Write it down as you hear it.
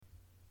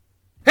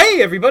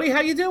Hey everybody, how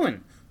you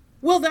doing?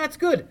 Well, that's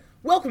good.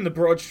 Welcome to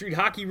Broad Street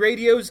Hockey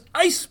Radio's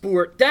Ice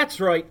Sport.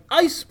 That's right,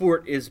 Ice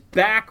Sport is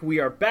back.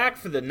 We are back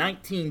for the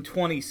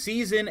 1920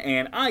 season,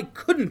 and I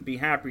couldn't be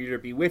happier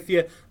to be with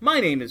you. My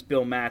name is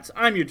Bill Matz.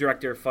 I'm your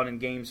Director of Fun and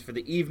Games for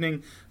the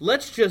evening.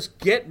 Let's just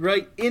get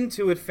right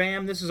into it,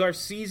 fam. This is our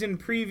season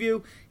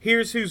preview.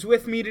 Here's who's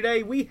with me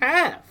today. We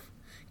have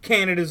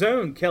Canada's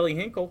own Kelly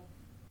Hinkle.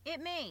 It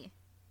me.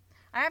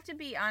 I have to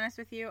be honest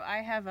with you.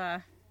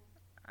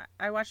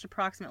 I watched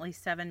approximately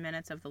 7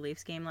 minutes of the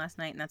Leafs game last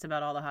night, and that's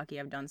about all the hockey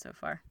I've done so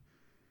far.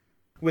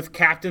 With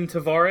Captain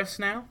Tavares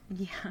now?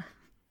 Yeah.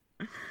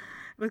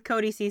 With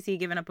Cody Ceci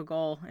giving up a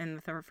goal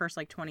in the first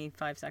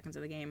 25 seconds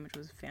of the game, which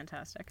was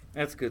fantastic.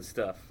 That's good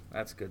stuff.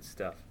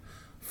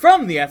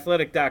 From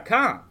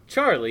theathletic.com,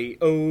 Charlie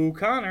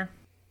O'Connor.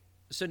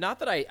 So not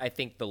that I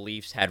think the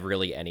Leafs had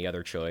really any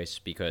other choice,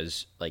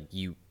 because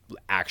you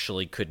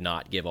actually could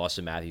not give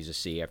Austin Matthews a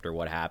C after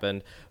what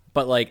happened.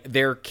 But,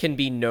 there can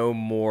be no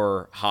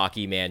more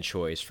hockey man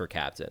choice for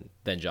captain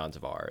than John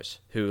Tavares,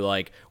 who,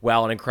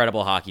 while an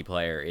incredible hockey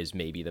player, is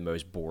maybe the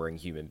most boring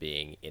human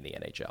being in the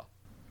NHL.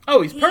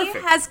 Oh, he's perfect.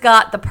 He has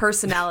got the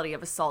personality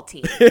of a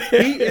saltine.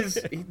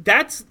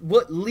 That's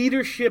what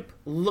leadership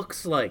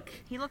looks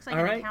like. He looks like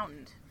an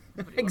accountant.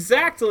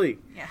 Exactly.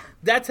 Yeah.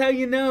 That's how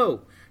you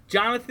know.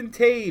 Jonathan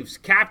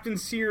Toews, Captain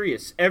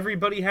Serious.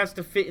 Everybody has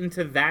to fit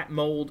into that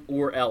mold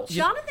or else.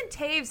 Jonathan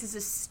Toews is a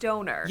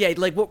stoner. Yeah,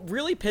 what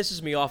really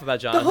pisses me off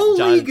about the whole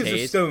Jonathan league is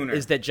a stoner.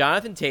 is that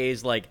Jonathan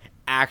Toews,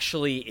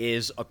 actually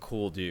is a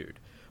cool dude.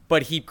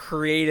 But he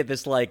created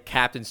this,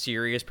 Captain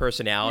Serious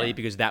personality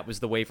because that was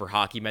the way for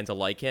hockey men to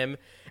like him.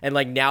 And,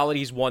 now that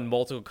he's won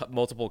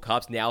multiple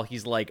cups, now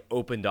he's,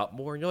 opened up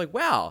more. And you're like,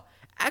 wow,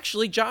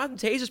 actually, Jonathan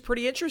Toews is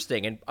pretty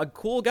interesting and a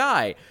cool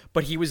guy,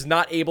 but he was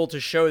not able to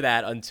show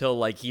that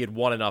until, he had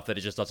won enough that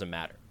it just doesn't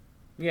matter.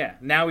 Yeah,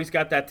 now he's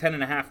got that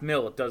 $10.5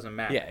 million, it doesn't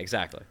matter. Yeah,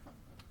 exactly.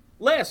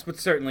 Last but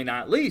certainly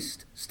not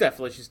least,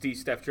 Stephlicious D.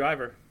 Steph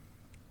Driver.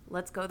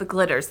 Let's go the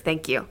Glitters.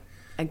 Thank you.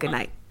 And good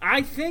night.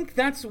 I think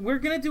we're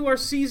going to do our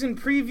season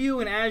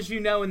preview, and as you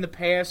know, in the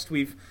past,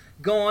 we've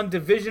gone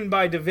division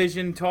by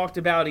division, talked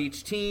about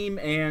each team,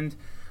 and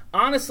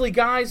honestly,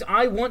 guys,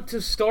 I want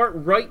to start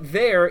right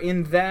there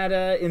in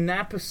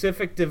that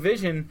Pacific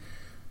Division.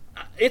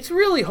 It's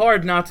really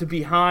hard not to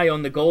be high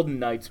on the Golden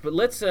Knights, but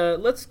let's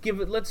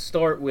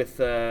start with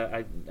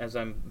as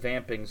I'm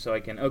vamping so I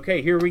can.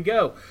 Okay, here we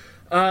go.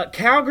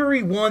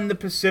 Calgary won the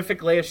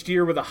Pacific last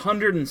year with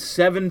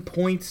 107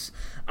 points.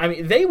 I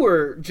mean, they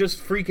were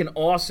just freaking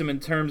awesome in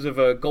terms of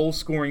a goal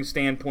scoring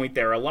standpoint.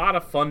 They're a lot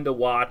of fun to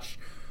watch.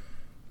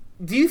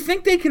 Do you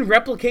think they can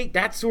replicate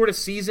that sort of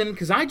season?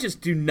 Because I just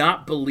do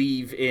not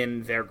believe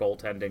in their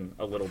goaltending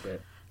a little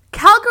bit.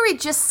 Calgary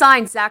just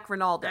signed Zach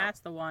Rinaldo. That's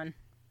the one.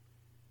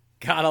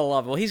 Gotta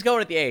love him. Well, he's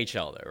going at the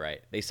AHL, though,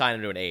 right? They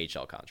signed him to an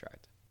AHL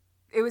contract.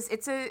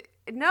 It's a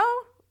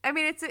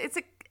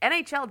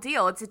NHL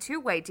deal. It's a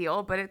two-way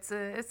deal, but it's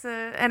a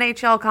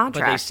NHL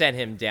contract. But they sent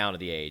him down to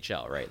the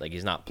AHL, right?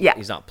 He's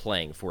not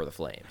playing for the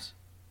Flames.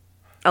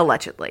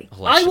 Allegedly.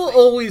 I will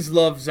always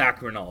love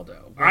Zach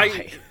Rinaldo.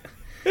 Why?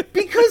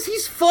 Because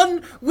he's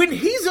fun when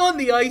he's on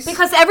the ice.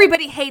 Because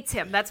everybody hates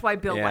him. That's why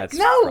Bill likes him.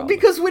 No,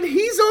 because when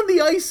he's on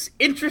the ice,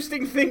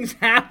 interesting things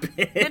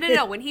happen.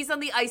 No. When he's on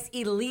the ice,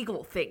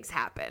 illegal things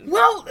happen.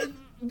 Well,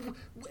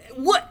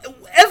 what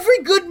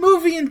every good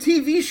movie and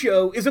TV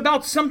show is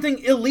about something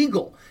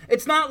illegal.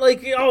 It's not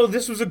like, oh,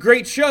 this was a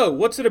great show.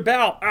 What's it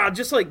about?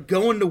 Just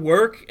going to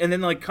work and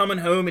then coming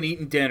home and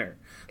eating dinner.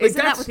 Isn't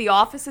that what The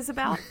Office is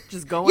about?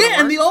 Just going to work? Yeah,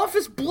 and The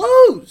Office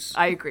blows.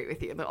 I agree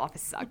with you. The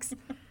Office sucks.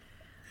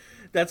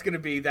 That's gonna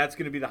be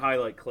the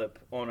highlight clip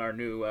on our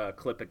new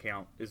clip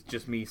account. Is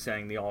just me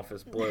saying The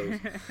Office blows.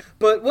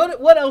 But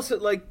what else?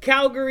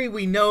 Calgary,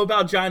 we know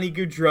about Johnny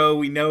Gaudreau,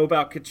 we know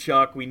about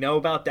Tkachuk, we know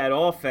about that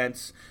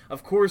offense.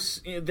 Of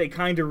course, they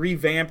kind of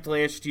revamped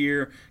last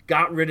year,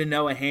 got rid of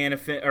Noah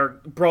Hannafin, or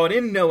brought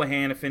in Noah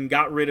Hannafin,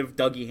 got rid of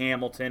Dougie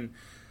Hamilton.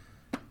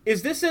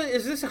 Is this a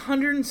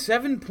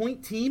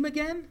 107-point team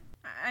again?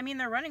 I mean,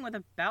 they're running with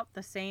about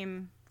the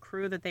same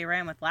crew that they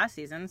ran with last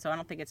season, so I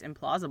don't think it's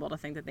implausible to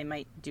think that they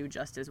might do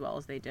just as well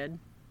as they did.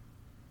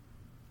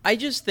 I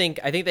think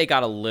they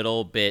got a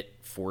little bit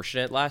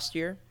fortunate last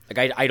year.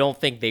 I don't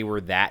think they were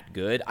that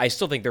good. I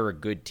still think they're a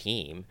good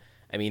team.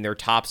 I mean, their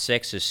top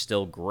six is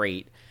still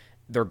great.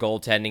 Their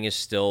goaltending is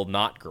still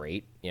not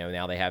great.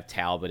 Now they have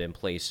Talbot in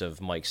place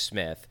of Mike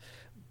Smith.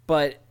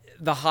 But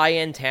the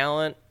high-end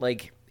talent,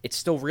 it's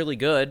still really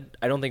good.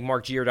 I don't think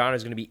Mark Giordano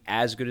is going to be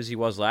as good as he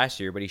was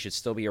last year, but he should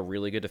still be a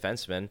really good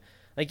defenseman.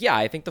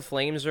 I think the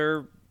Flames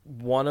are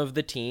one of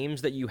the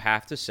teams that you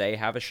have to say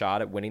have a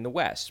shot at winning the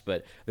West,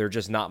 but they're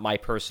just not my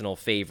personal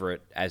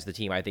favorite as the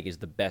team I think is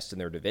the best in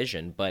their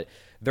division, but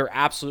they're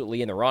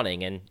absolutely in the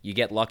running, and you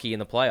get lucky in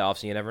the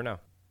playoffs and you never know.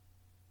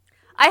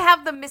 I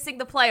have them missing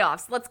the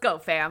playoffs. Let's go,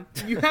 fam.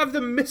 You have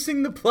them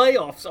missing the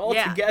playoffs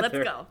altogether. Yeah, let's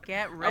go.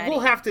 Get ready.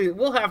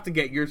 We'll have to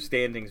get your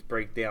standings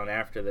breakdown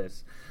after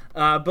this.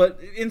 But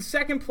in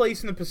second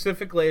place in the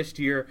Pacific last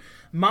year,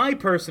 my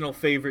personal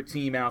favorite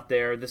team out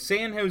there, the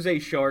San Jose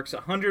Sharks,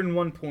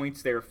 101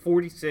 points. They're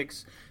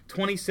 46,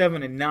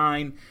 27, and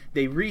 9.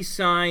 They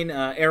re-sign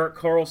Erik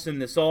Karlsson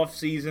this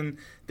offseason.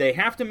 They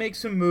have to make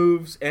some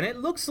moves, and it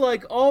looks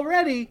like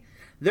already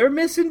they're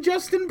missing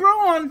Justin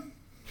Braun.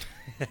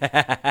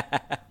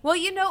 Well,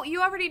 you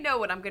already know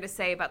what I'm going to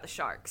say about the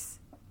Sharks.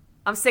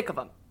 I'm sick of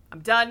them. I'm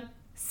done.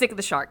 Sick of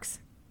the Sharks.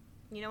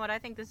 You know what? I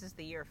think this is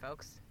the year,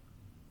 folks.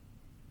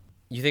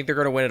 You think they're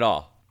going to win it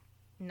all?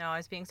 No, I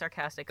was being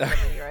sarcastic.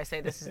 Every year I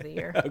say this is the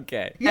year.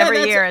 Okay. Yeah,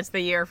 Every year it's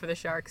the year for the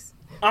Sharks.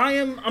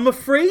 I'm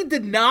afraid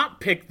to not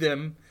pick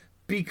them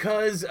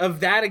because of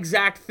that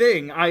exact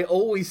thing. I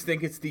always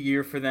think it's the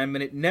year for them,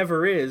 and it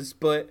never is.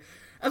 But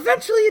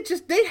eventually,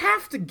 they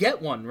have to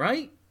get one,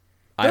 right?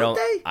 I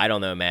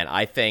don't know, man.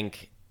 I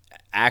think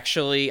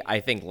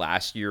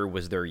last year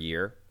was their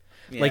year.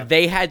 Yeah. Like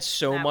they had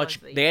so That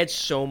much, was the they year, had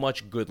so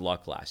much good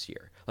luck last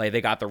year. Like they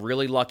got the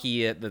really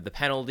lucky the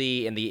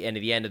penalty in the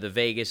end of the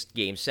Vegas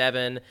Game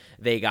 7.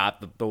 They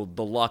got the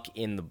luck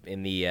in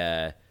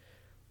the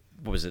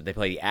what was it? They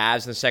played the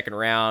Avs in the second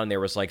round. There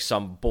was like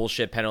some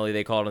bullshit penalty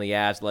they called on the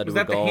Avs, led Was to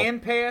a that the goal.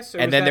 hand pass? Or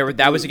And was then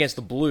that was Blues? against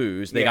the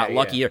Blues. They Yeah, got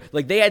lucky. yeah.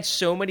 Like they had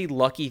so many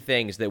lucky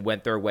things that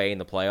went their way in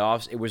the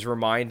playoffs. It was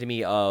reminding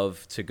me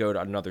of, to go to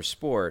another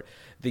sport,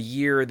 the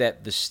year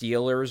that the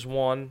Steelers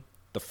won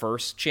the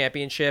first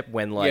championship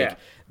when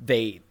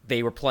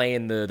they were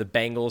playing the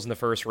Bengals in the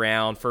first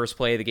round, first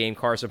play of the game,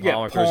 Carson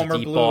Palmer throws a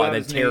deep blew ball out and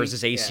then his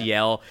tears knee. his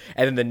ACL,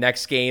 and then the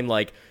next game,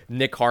 like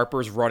Nick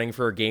Harper's running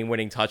for a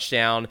game-winning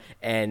touchdown,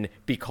 and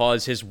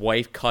because his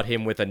wife cut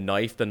him with a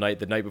knife the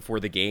night before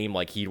the game,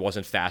 like he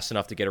wasn't fast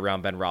enough to get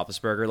around Ben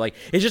Roethlisberger. Like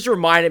it just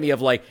reminded me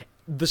of like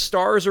the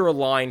stars are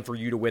aligned for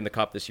you to win the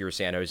cup this year,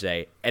 San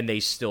Jose, and they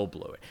still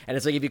blew it. And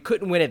it's like if you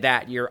couldn't win it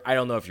that year, I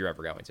don't know if you're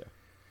ever going to.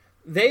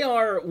 They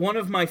are one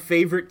of my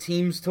favorite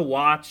teams to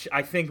watch.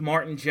 I think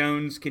Martin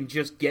Jones can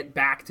just get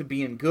back to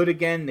being good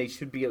again. They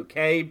should be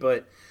okay,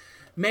 but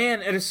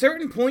man, at a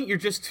certain point, you're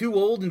just too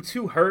old and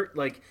too hurt.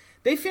 Like,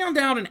 they found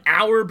out an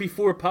hour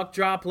before puck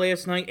drop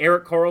last night,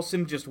 Erik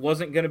Karlsson just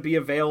wasn't going to be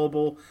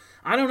available.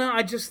 I don't know.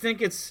 I just think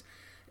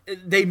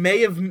they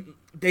may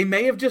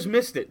have just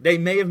missed it. They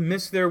may have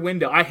missed their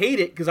window. I hate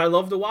it because I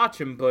love to watch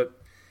them, but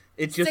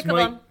it just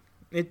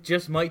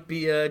might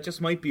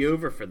be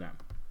over for them.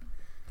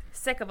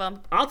 Sick of them.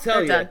 I'll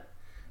tell you, done.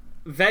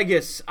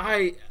 Vegas.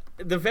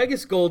 The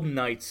Vegas Golden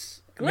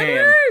Knights,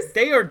 Glimmers!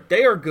 man,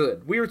 they are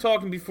good. We were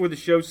talking before the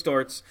show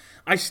starts.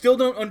 I still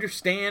don't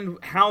understand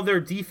how their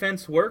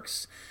defense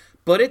works,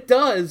 but it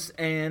does.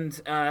 And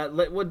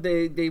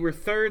they were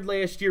third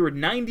last year with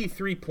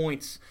 93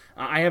 points.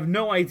 I have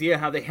no idea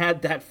how they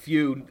had that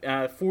few,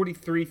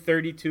 43,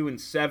 32,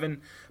 and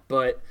 7.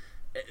 But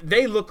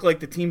they look like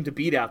the team to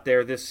beat out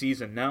there this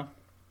season. No.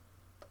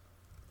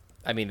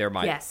 I mean, they're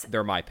my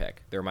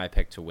pick. They're my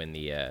pick to win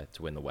the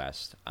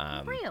West.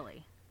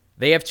 Really?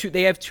 They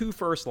have two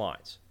first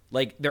lines.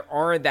 Like there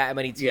aren't that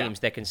many teams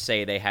that can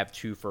say they have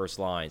two first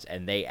lines,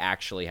 and they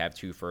actually have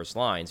two first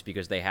lines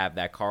because they have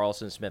that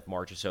Karlsson, Smith,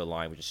 Marchessault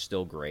line, which is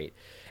still great,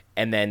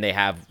 and then they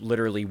have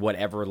literally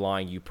whatever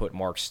line you put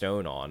Mark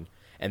Stone on,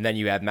 and then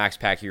you have Max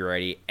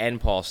Pacioretty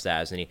and Paul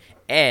Stastny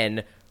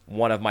and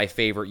one of my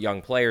favorite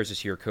young players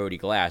this year, Cody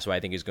Glass, who I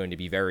think is going to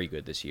be very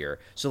good this year.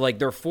 So like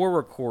their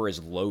forward core is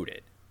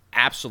loaded.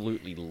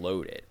 Absolutely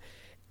loaded.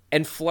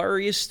 And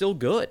Fleury is still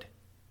good.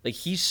 Like,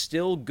 he's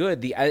still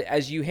good.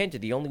 As you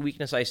hinted, the only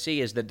weakness I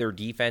see is that their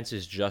defense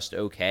is just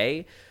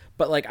okay.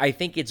 But, like, I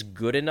think it's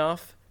good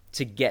enough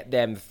to get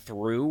them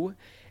through.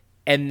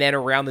 And then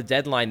around the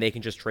deadline, they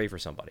can just trade for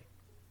somebody.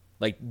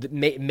 Like,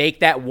 make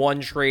that one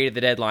trade at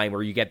the deadline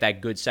where you get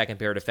that good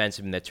second-pair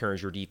defenseman that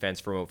turns your defense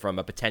from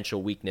a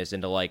potential weakness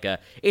into, like,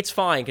 it's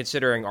fine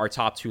considering our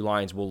top two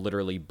lines will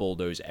literally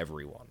bulldoze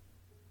everyone.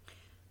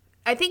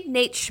 I think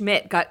Nate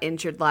Schmidt got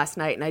injured last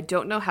night, and I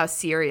don't know how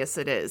serious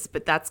it is,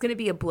 but that's going to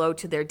be a blow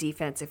to their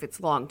defense if it's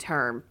long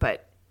term.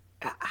 But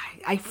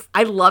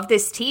I love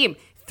this team.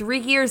 3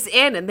 years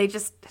in, and they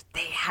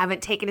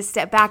haven't taken a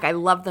step back. I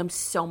love them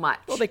so much.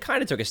 Well, they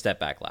kind of took a step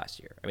back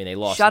last year. I mean, they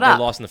lost. Shut They up.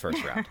 lost in the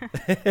first round.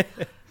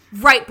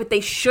 Right, but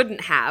they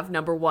shouldn't have.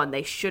 Number one,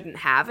 they shouldn't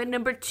have, and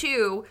number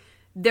two,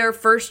 their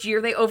first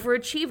year they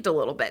overachieved a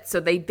little bit, so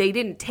they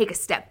didn't take a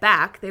step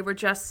back. They were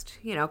just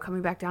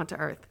coming back down to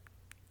earth.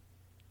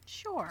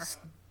 Sure.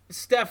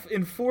 Steph,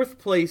 in fourth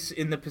place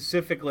in the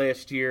Pacific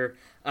last year,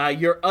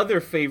 your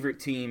other favorite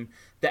team,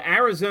 the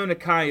Arizona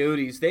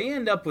Coyotes, they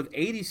end up with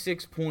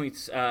 86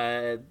 points.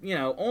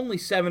 Only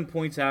 7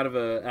 points out of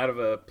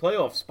a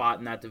playoff spot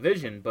in that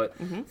division, but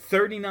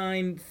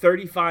 39,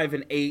 35,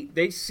 and 8.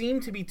 They seem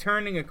to be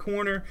turning a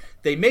corner.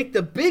 They make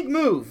the big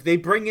move. They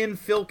bring in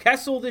Phil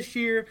Kessel this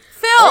year.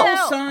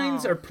 All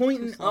signs are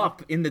pointing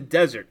up in the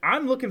desert.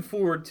 I'm looking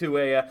forward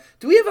to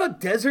do we have a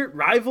desert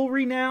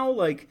rivalry now?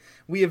 Like,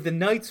 we have the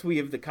Knights, we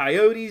have the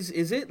Coyotes.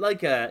 Is it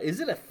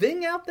a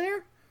thing out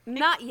there?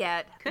 Not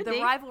yet. Could The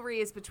be. rivalry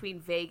is between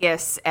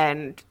Vegas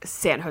and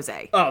San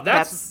Jose. Oh,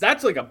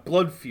 that's like a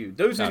blood feud.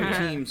 Those two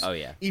teams. Oh,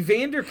 yeah.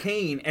 Evander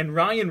Kane and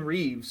Ryan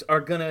Reeves are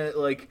gonna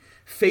like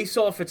face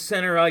off at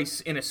center ice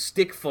in a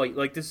stick fight.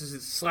 Like this is a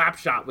slap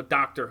shot with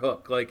Dr.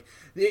 Hook. Like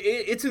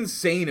it's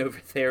insane over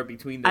there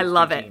between those I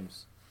love two it.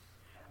 teams.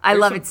 I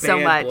There's love some it so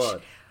bad much.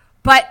 blood.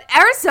 But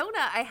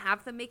Arizona, I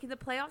have them making the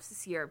playoffs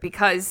this year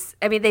because,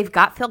 I mean, they've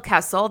got Phil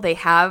Kessel. They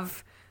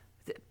have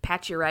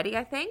Pacioretty,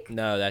 I think.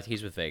 No,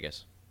 he's with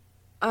Vegas.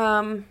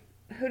 Who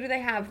do they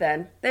have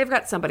then? They've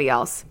got somebody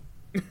else.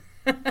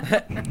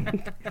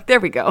 There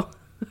we go.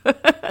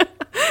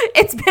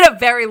 It's been a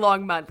very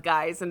long month,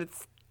 guys, and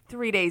it's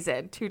 2 days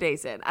in.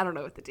 I don't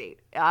know what the date.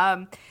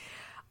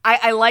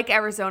 I like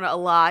Arizona a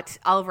lot.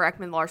 Oliver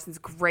Ekman-Larsson's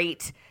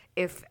great.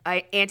 If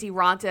Antti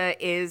Ranta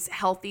is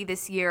healthy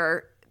this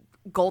year,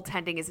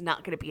 goaltending is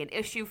not going to be an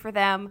issue for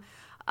them.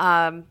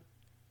 I'm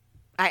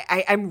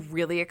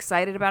really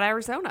excited about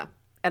Arizona.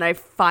 And I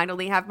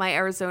finally have my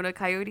Arizona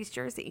Coyotes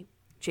jersey.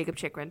 Jacob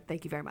Chikrin,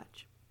 thank you very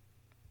much.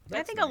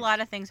 I think a lot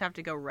of things have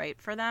to go right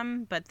for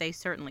them, but they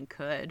certainly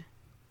could.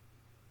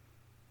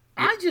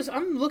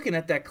 I'm looking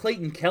at that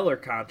Clayton Keller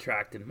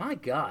contract, and my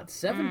God,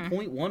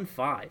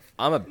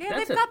 7.15.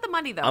 They've got the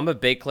money, though. I'm a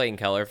big Clayton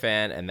Keller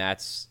fan, and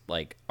that's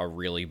like a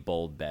really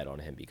bold bet on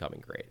him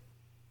becoming great.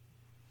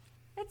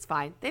 It's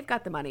fine. They've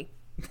got the money.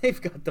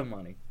 They've got the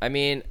money. I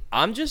mean,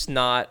 I'm just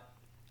not.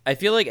 I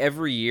feel like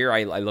every year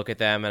I look at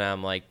them and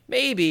I'm like,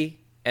 maybe,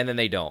 and then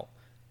they don't.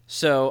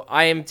 So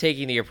I am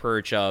taking the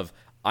approach of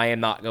I am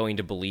not going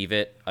to believe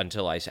it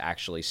until I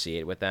actually see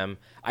it with them.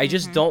 I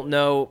just don't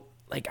know.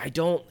 Like,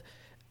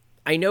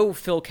 I know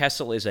Phil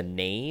Kessel is a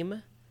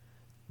name,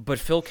 but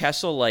Phil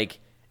Kessel, like,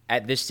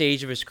 at this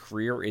stage of his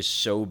career is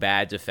so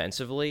bad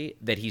defensively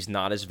that he's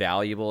not as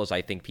valuable as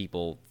I think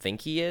people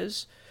think he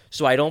is.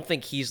 So I don't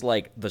think he's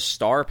like the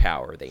star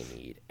power they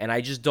need. And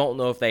I just don't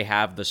know if they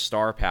have the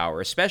star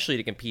power, especially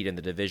to compete in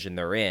the division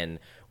they're in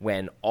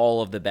when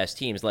all of the best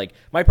teams, like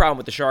my problem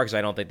with the Sharks, I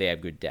don't think they have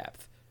good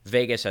depth.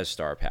 Vegas has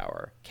star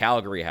power.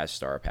 Calgary has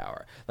star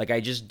power. Like I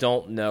just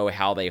don't know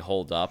how they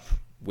hold up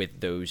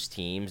with those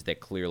teams that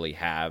clearly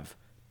have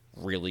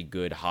really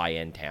good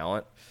high-end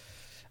talent.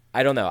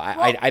 I don't know.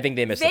 I think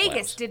they missed Vegas the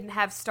playoffs. didn't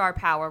have star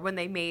power when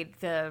they made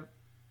the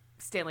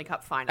Stanley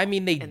Cup final. I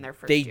mean, in their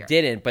first year.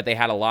 didn't, but they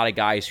had a lot of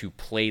guys who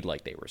played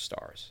like they were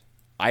stars.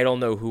 I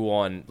don't know who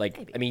on, like,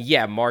 Maybe. I mean,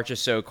 yeah,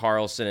 Marchessault,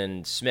 Carlson,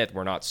 and Smith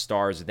were not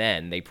stars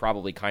then. They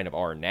probably kind of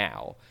are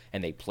now,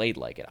 and they played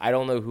like it. I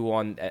don't know who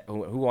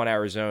on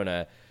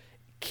Arizona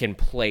can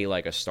play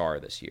like a star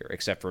this year,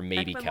 except for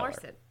maybe Keller.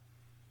 Ekman-Larsson.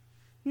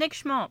 Nick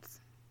Schmaltz.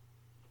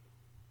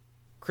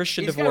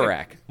 Christian He's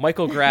Dvorak,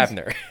 Michael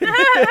Grabner.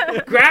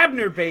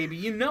 Grabner, baby.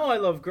 You know I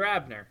love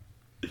Grabner.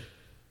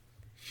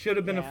 Should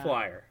have been a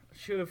Flyer.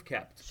 Should have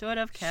kept. Should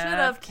have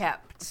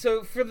kept.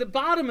 So for the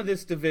bottom of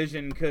this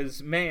division,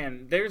 because,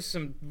 man, there's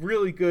some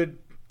really good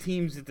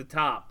teams at the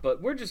top,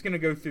 but we're just going to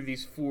go through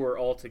these four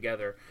all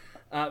together.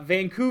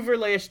 Vancouver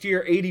last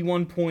year,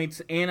 81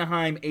 points.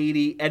 Anaheim,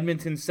 80.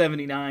 Edmonton,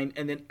 79.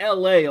 And then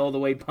L.A. all the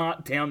way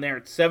down there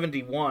at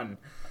 71.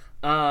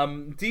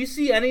 Do you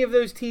see any of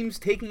those teams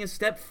taking a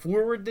step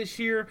forward this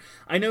year?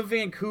 I know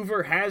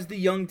Vancouver has the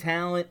young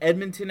talent.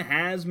 Edmonton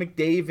has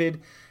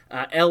McDavid.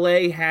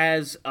 LA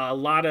has a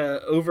lot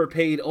of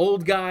overpaid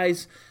old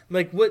guys.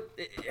 Like, what?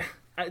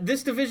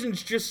 This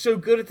division's just so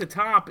good at the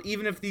top.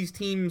 Even if these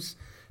teams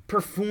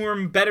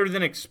perform better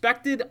than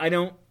expected, I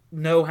don't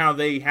know how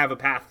they have a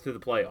path to the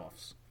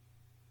playoffs.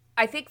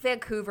 I think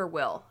Vancouver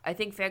will. I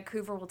think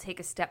Vancouver will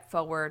take a step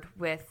forward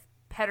with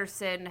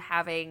Pettersson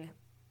having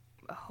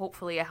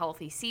hopefully a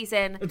healthy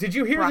season. Did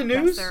you hear Brock the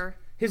news? Besser.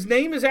 His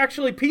name is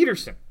actually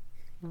Peterson.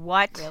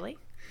 What? Really?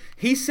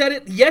 He said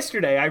it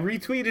yesterday. I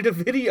retweeted a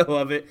video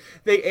of it.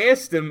 They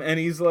asked him, and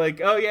he's like,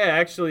 oh, yeah,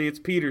 actually, it's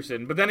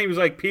Peterson. But then he was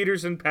like,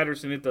 Peterson,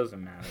 Pettersson, it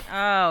doesn't matter.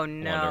 Oh,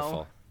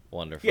 no.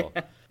 Wonderful.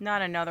 Yeah.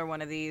 Not another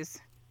one of these.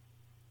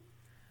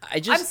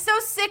 I'm so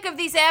sick of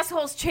these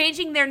assholes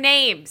changing their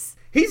names.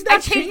 He's I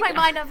not changed my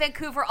mind on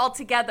Vancouver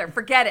altogether.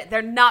 Forget it.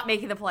 They're not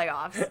making the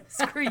playoffs.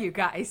 Screw you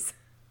guys.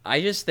 I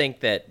just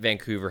think that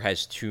Vancouver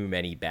has too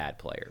many bad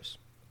players.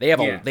 They have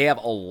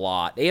a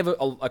lot. They have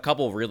a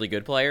couple of really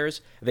good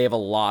players. They have a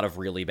lot of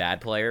really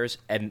bad players,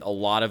 and a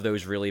lot of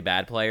those really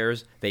bad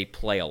players, they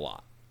play a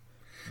lot.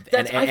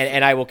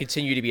 And I will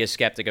continue to be a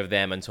skeptic of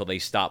them until they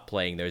stop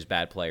playing those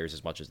bad players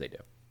as much as they do.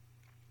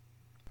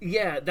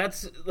 Yeah,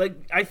 that's like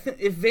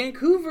if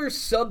Vancouver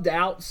subbed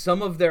out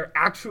some of their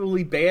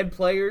actually bad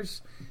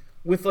players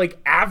with like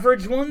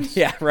average ones,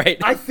 Yeah, right.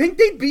 I think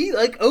they'd be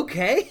like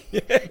okay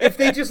if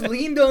they just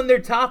leaned on their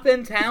top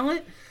end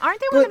talent. Aren't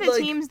they one of But, the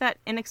like- teams that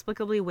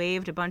inexplicably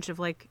waived a bunch of,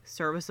 like,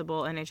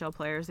 serviceable NHL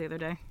players the other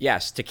day?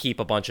 Yes, to keep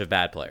a bunch of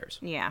bad players.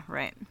 Yeah,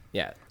 right.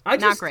 Yeah.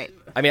 Not great.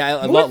 I mean,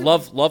 I More than-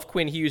 love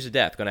Quinn Hughes to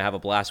death. Going to have a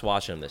blast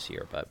watching him this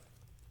year, but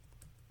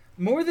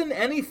More than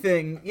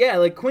anything, yeah,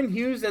 like Quinn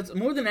Hughes, that's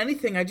more than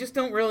anything, I just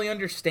don't really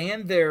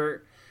understand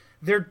their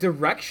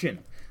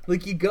direction.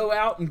 Like, you go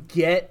out and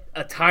get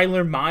a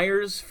Tyler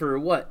Myers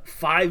for,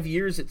 5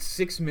 years at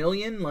 $6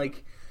 million?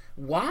 Like,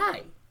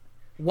 Why?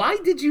 Why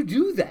did you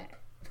do that?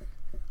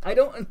 I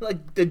don't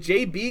like the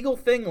Jay Beagle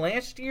thing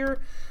last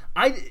year.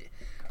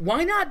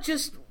 Why not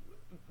just?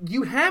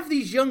 You have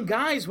these young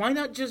guys. Why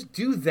not just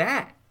do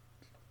that?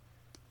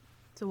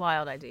 It's a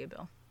wild idea,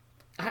 Bill.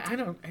 I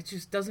don't. It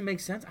just doesn't make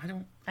sense.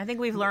 I think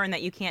we've learned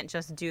that you can't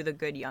just do the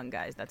good young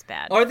guys. That's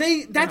bad. Are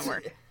they? That's.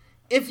 Work.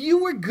 If you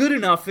were good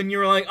enough and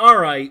you're like, all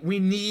right, we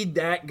need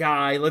that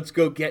guy. Let's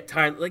go get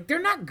Tyler. Like,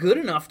 they're not good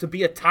enough to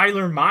be a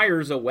Tyler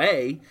Myers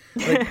away.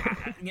 Like,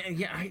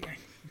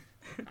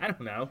 I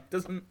don't know.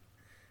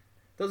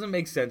 Doesn't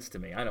make sense to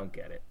me. I don't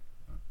get it.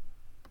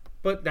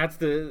 But that's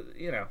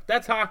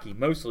that's hockey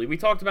mostly. We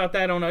talked about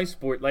that on Ice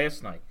Sport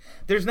last night.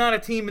 There's not a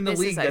team in the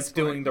league that's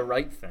doing the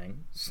right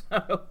thing.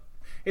 So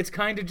it's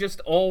kind of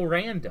just all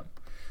random.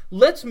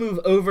 Let's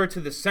move over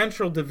to the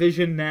Central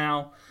Division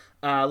now.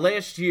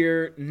 Last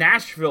year,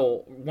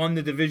 Nashville won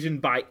the division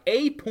by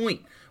a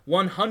point,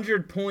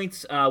 100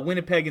 points.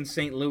 Winnipeg and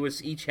St.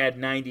 Louis each had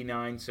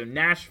 99. So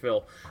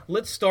Nashville,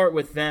 let's start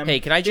with them. Hey,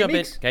 can I jump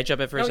in? Can I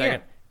jump in for a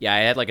second? Yeah. Yeah,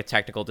 I had like a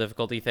technical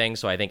difficulty thing,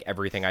 so I think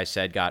everything I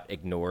said got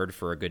ignored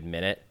for a good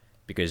minute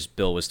because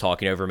Bill was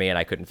talking over me and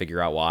I couldn't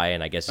figure out why,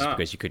 and I guess it's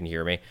because you couldn't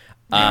hear me.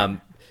 Yeah.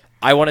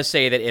 I want to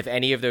say that if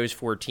any of those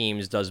 4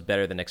 teams does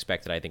better than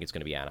expected, I think it's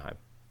going to be Anaheim.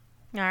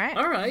 All right.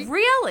 All right.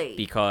 Really?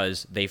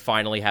 Because they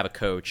finally have a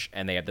coach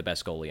and they have the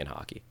best goalie in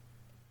hockey.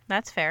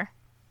 That's fair.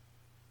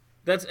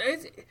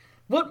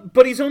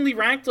 But he's only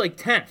ranked like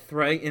 10th,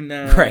 right? In the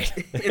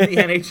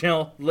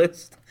NHL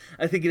list.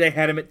 I think they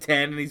had him at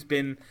 10, and he's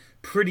been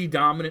pretty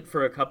dominant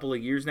for a couple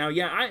of years now.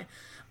 Yeah,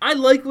 I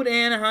like what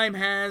Anaheim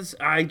has.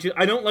 I just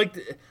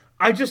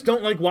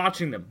don't like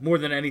watching them more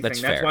than anything.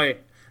 That's fair. why.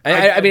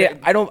 I mean,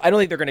 I don't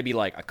think they're going to be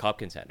like a cup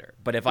contender,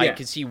 but if I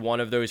could see one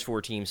of those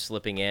 4 teams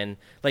slipping in,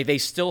 like they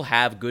still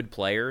have good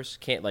players.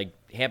 Can't like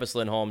Hampus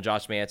Lindholm,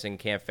 Josh Manson,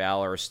 Cam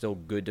Fowler are still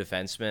good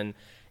defensemen.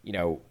 You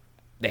know,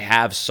 they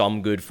have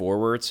some good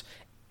forwards.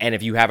 And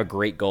if you have a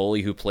great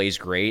goalie who plays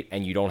great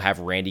and you don't have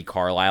Randy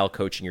Carlyle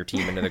coaching your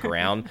team into the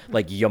ground,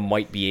 like you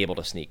might be able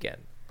to sneak in.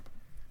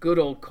 Good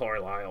old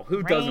Carlyle.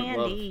 Who doesn't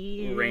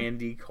love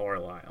Randy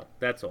Carlyle?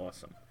 That's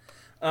awesome.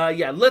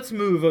 Let's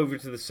move over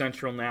to the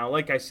Central now.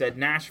 Like I said,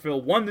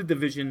 Nashville won the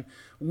division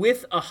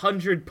with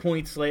 100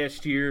 points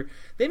last year.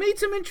 They made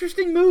some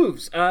interesting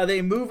moves.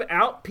 They move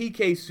out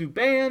PK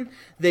Subban.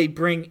 They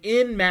bring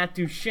in Matt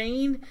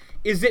Duchene.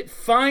 Is it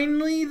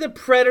finally the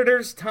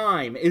Predators'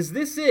 time? Is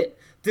this it?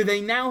 Do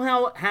they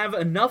now have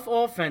enough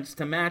offense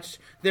to match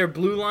their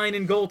blue line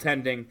and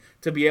goaltending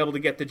to be able to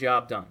get the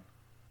job done?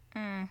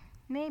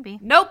 Maybe.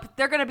 Nope.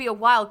 They're going to be a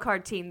wild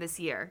card team this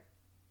year.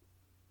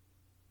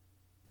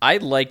 I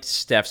liked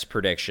Steph's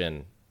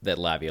prediction that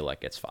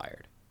Laviolette gets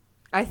fired.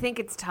 I think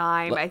it's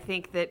time. I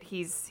think that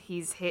he's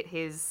hit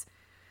his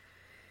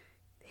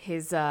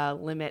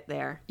limit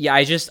there. Yeah,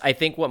 I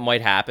think what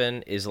might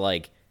happen is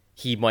like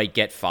he might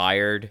get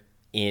fired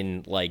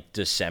in like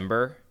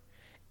December,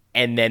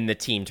 and then the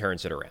team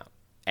turns it around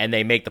and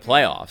they make the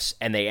playoffs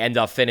and they end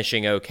up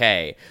finishing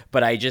okay.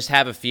 But I just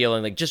have a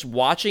feeling like just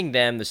watching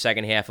them the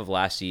second half of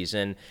last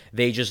season,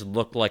 they just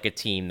looked like a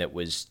team that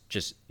was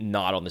just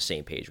not on the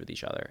same page with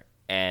each other.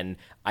 And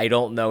I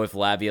don't know if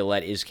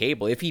Laviolette is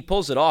capable. If he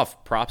pulls it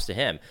off, props to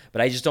him.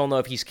 But I just don't know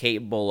if he's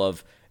capable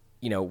of,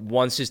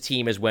 once his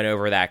team has went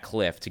over that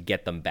cliff, to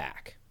get them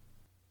back.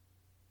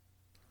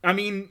 I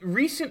mean,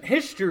 recent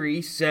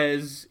history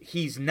says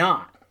he's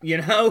not.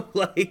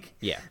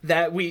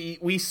 That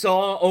we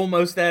saw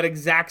almost that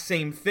exact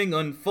same thing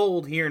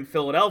unfold here in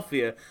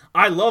Philadelphia.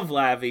 I love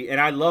Lavi, and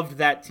I loved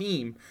that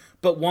team.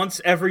 But once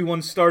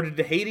everyone started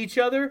to hate each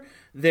other,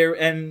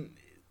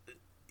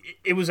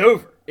 it was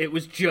over. It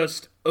was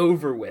just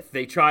over with.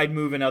 They tried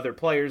moving other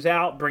players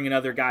out, bringing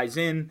other guys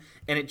in,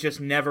 and it just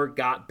never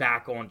got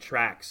back on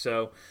track.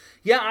 So,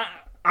 yeah,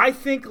 I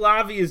think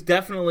Lavi is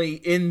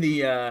definitely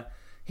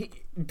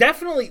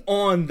definitely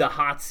on the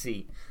hot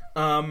seat.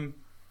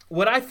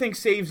 What I think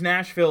saves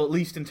Nashville, at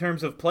least in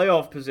terms of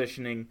playoff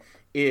positioning,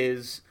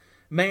 is,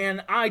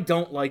 man, I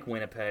don't like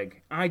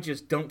Winnipeg. I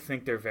just don't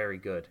think they're very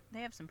good.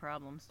 They have some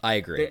problems. I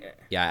agree.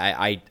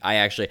 I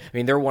actually,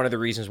 they're one of the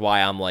reasons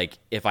why I'm like,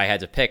 if I had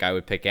to pick, I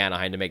would pick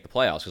Anaheim to make the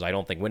playoffs, because I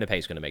don't think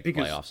Winnipeg's going to make the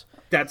playoffs.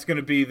 That's going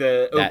to be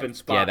the open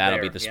spot. Yeah,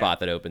 that'll be the spot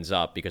that opens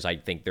up, because I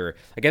think I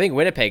think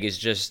Winnipeg is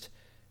just,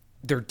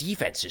 their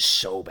defense is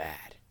so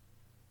bad.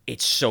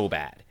 It's so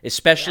bad,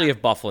 especially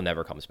if Buffalo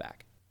never comes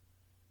back.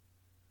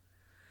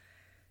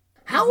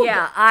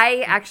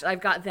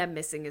 I've got them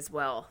missing as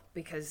well,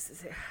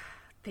 because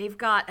they've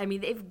got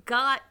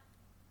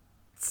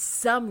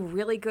some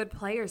really good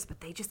players, but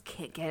they just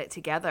can't get it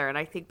together. And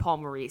I think Paul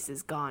Maurice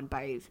is gone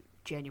by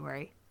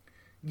January.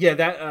 Yeah,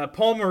 that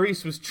Paul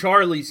Maurice was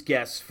Charlie's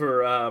guess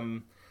for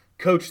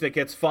coach that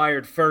gets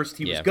fired first.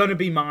 He was Yeah. going to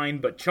be mine,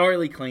 but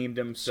Charlie claimed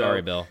him. So,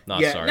 Sorry, Bill. Not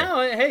yeah, sorry.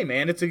 No, hey,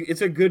 man, it's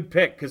a good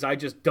pick because I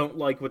just don't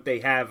like what they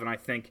have, and I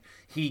think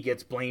he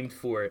gets blamed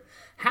for it.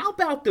 How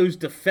about those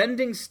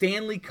defending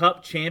Stanley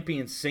Cup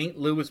champions St.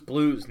 Louis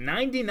Blues?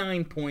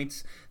 99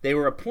 points. They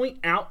were a point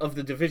out of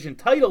the division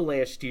title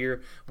last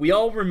year. We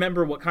all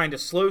remember what kind of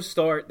slow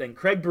start. Then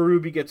Craig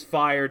Berube gets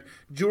fired.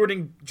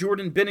 Jordan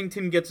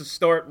Binnington gets a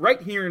start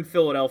right here in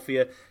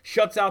Philadelphia,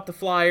 shuts out the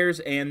Flyers,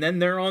 and then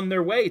they're on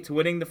their way to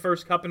winning the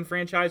first cup in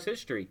franchise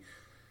history.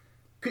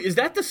 Is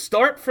that the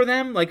start for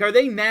them? Like, are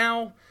they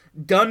now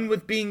done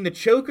with being the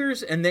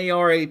chokers and they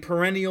are a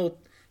perennial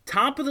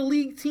top of the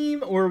league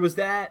team, or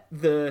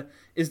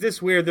is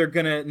this where they're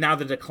gonna now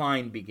the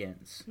decline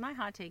begins? My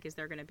hot take is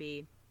they're going to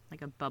be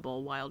like a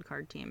bubble wild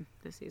card team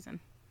this season.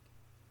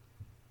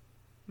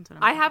 That's what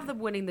I'm I thinking. have them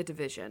winning the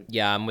division.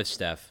 Yeah, I'm with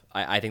Steph.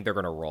 I think they're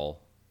going to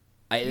roll.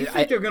 You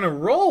think they're gonna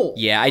roll?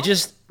 Yeah, I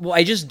just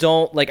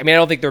don't like. I mean, I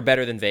don't think they're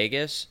better than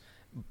Vegas,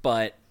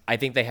 but I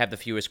think they have the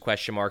fewest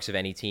question marks of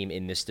any team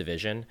in this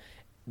division.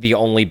 The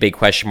only big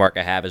question mark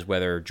I have is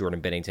whether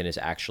Jordan Binnington is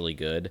actually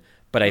good.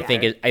 But I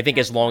think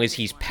as long as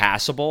he's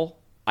passable,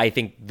 I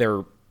think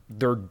they're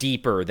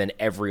deeper than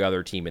every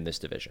other team in this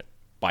division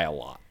by a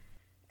lot.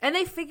 And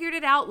they figured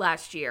it out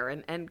last year,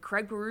 and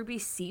Craig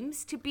Berube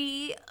seems to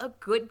be a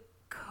good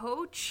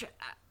coach.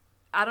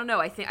 I don't know.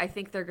 I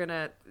think they're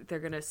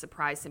gonna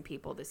surprise some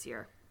people this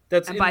year.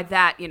 By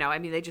that, I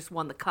mean, they just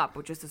won the cup,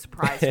 which is a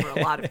surprise for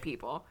a lot of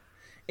people.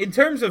 In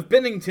terms of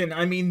Binnington,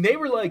 I mean, they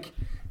were like,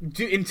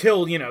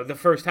 until, the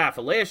first half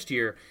of last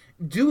year,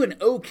 doing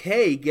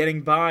okay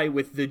getting by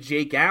with the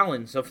Jake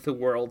Allens of the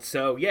world.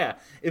 So, yeah,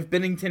 if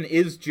Binnington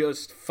is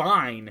just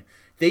fine,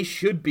 they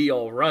should be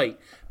all right.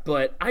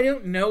 But I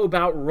don't know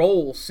about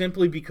roll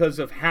simply because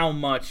of how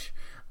much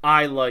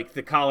I like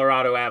the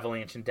Colorado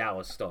Avalanche and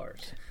Dallas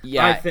Stars.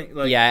 Yeah,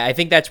 I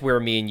think that's where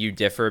me and you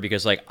differ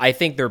because, I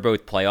think they're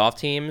both playoff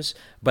teams,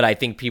 but I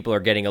think people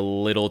are getting a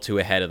little too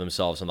ahead of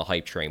themselves on the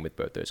hype train with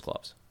both those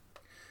clubs.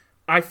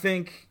 I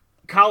think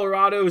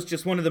Colorado is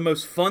just one of the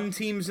most fun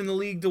teams in the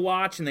league to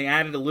watch, and they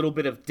added a little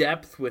bit of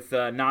depth with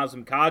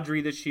Nazem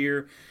Kadri this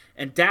year.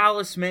 And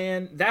Dallas,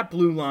 man, that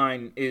blue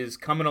line is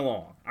coming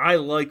along. I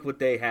like what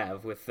they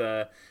have with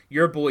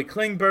your boy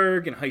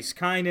Klingberg and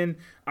Heiskanen.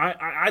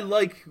 I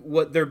like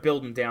what they're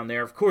building down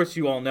there. Of course,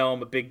 you all know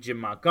I'm a big Jim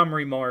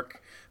Montgomery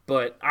mark,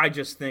 but I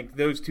just think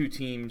those two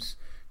teams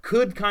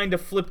could kind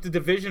of flip the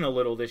division a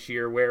little this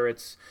year where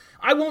it's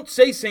 – I won't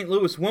say St.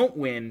 Louis won't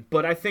win,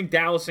 but I think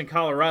Dallas and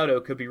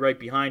Colorado could be right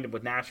behind them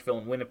with Nashville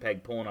and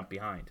Winnipeg pulling up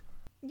behind.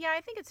 Yeah,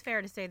 I think it's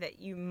fair to say that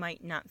you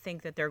might not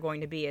think that they're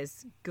going to be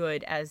as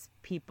good as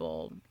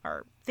people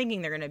are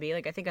thinking they're going to be.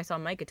 Like, I think I saw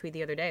Micah tweet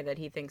the other day that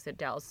he thinks that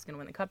Dallas is going to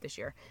win the Cup this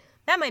year.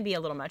 That might be a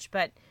little much,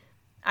 but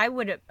I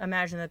would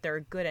imagine that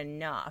they're good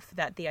enough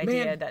that the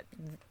idea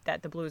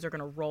that the Blues are going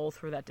to roll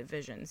through that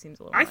division seems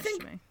a little much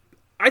to me.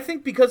 I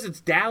think because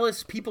it's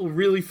Dallas, people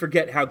really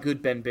forget how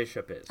good Ben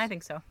Bishop is. I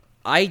think so.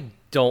 I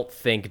don't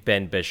think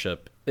Ben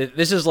Bishop...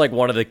 This is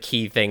one of the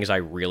key things I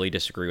really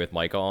disagree with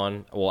Micah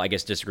on. Well, I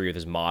guess disagree with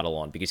his model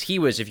on. Because he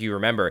was, if you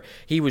remember,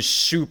 he was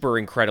super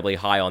incredibly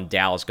high on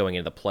Dallas going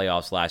into the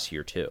playoffs last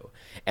year too.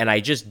 And I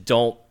just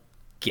don't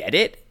get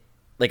it.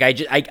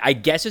 I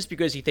guess it's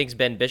because he thinks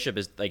Ben Bishop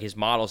is... his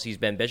model sees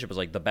Ben Bishop as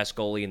the best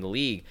goalie in the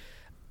league.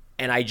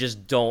 And I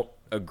just don't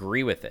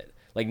agree with it.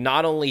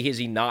 Not only is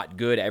he not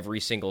good every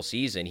single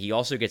season, he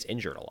also gets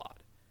injured a lot.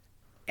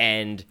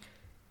 And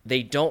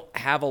they don't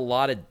have a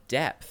lot of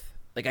depth.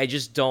 I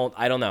just don't.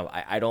 I don't know.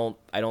 I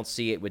don't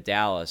see it with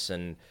Dallas,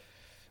 and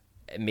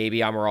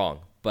maybe I'm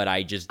wrong, but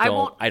I just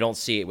don't. I don't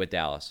see it with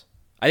Dallas.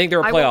 I think they're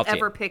a playoff team. I won't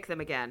ever pick them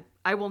again.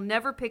 I will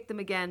never pick them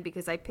again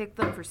because I picked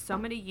them for so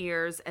many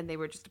years, and they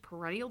were just a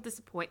perennial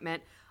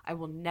disappointment. I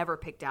will never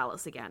pick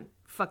Dallas again.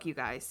 Fuck you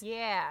guys.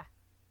 Yeah.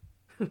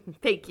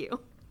 Thank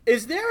you.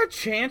 Is there a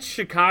chance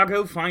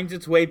Chicago finds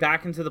its way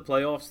back into the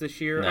playoffs this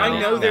year? No. I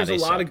know there's a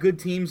lot suck. of good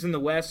teams in the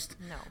West,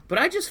 No. but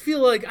I just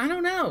feel I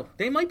don't know.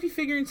 They might be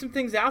figuring some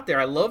things out there.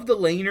 I love the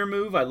Lehner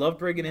move. I love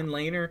bringing in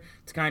Lehner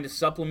to kind of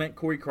supplement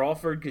Corey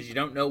Crawford because you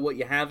don't know what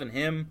you have in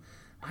him.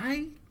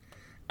 I'm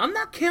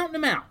not counting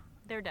them out.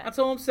 They're dead. That's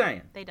all I'm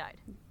saying. They died.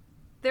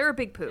 They're a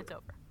big poop. It's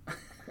over.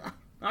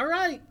 All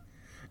right.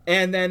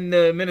 And then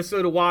the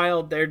Minnesota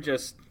Wild, they're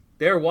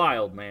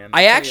wild, man.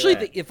 I actually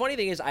think the funny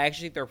thing is I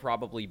actually think they're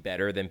probably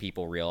better than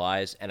people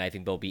realize, and I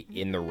think they'll be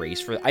in the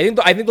race for. I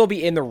think they'll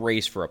be in the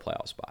race for a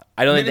playoff spot.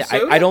 I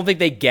don't think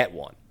they get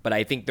one, but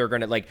I think they're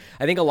gonna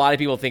I think a lot of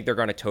people think they're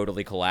gonna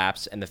totally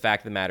collapse, and the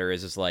fact of the matter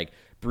is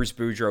Bruce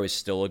Boudreau is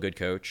still a good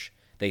coach.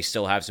 They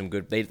still have some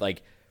good.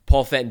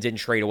 Paul Fenton didn't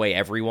trade away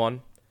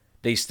everyone.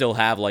 They still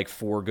have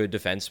 4 good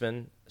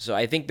defensemen, so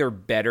I think they're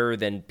better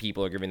than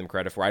people are giving them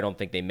credit for. I don't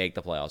think they make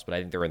the playoffs, but I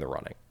think they're in the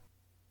running.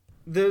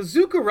 The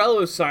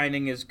Zuccarello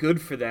signing is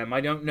good for them. I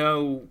don't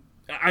know.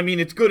 I mean,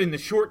 it's good in the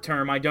short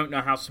term. I don't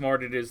know how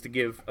smart it is to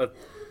give a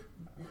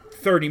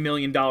 $30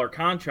 million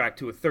contract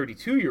to a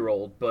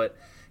 32-year-old. But,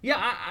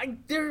 yeah, I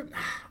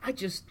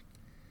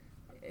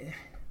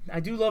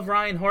do love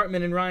Ryan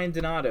Hartman and Ryan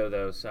Donato,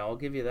 though, so I'll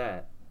give you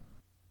that.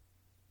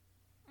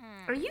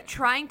 Are you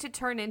trying to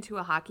turn into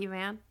a hockey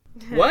man?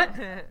 What?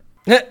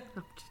 I'm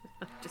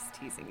just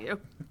teasing you.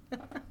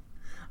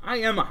 I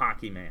am a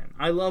hockey man.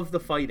 I love the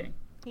fighting.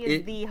 He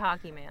is the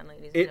hockey man,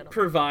 ladies and It gentlemen.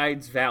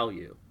 provides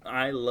value.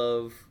 I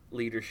love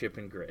leadership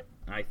and grit.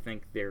 I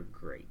think they're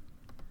great.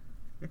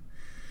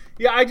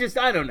 Yeah,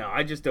 I don't know.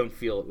 I just don't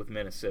feel it with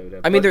Minnesota.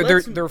 I mean,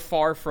 But they're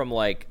far from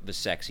like the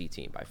sexy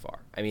team by far.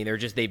 I mean,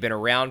 they've been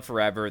around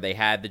forever. They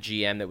had the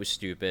GM that was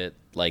stupid.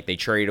 Like they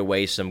traded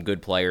away some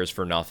good players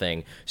for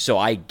nothing. So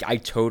I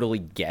totally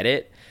get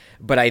it.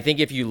 But I think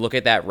if you look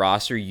at that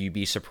roster, you'd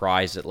be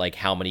surprised at like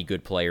how many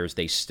good players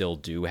they still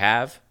do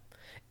have.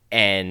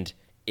 And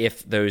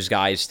if those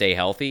guys stay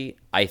healthy,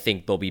 I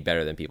think they'll be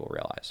better than people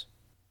realize.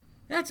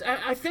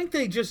 I think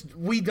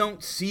we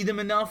don't see them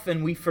enough,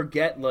 and we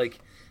forget, like,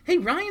 hey,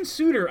 Ryan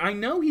Suter, I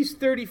know he's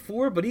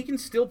 34, but he can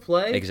still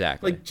play.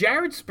 Exactly. Like,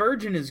 Jared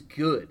Spurgeon is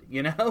good,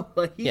 you know?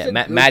 Like, he's a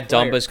Matt good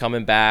player. Dumba's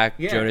coming back.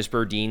 Yeah. Jonas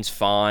Berdeen's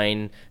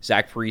fine.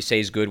 Zach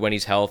Parise's good when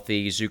he's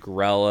healthy.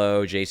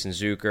 Zuccarello, Jason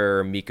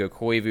Zucker, Mikko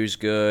Koivu's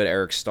good.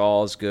 Eric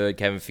Stahl's good.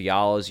 Kevin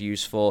Fiala's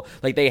useful.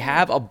 Like, they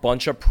have a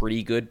bunch of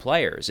pretty good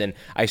players. And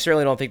I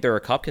certainly don't think they're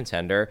a cup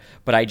contender,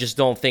 but I just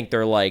don't think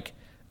they're, like,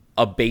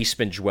 a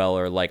basement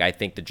dweller like I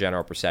think the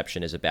general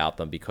perception is about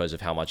them because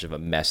of how much of a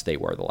mess they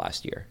were the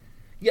last year.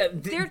 Yeah,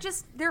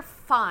 They're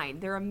fine.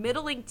 They're a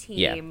middling team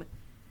Yeah.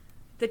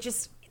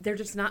 they're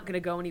just not going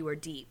to go anywhere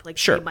deep. Like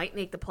Sure. they might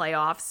make the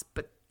playoffs,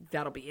 but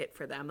that'll be it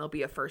for them. They'll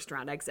be a first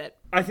round exit.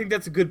 I think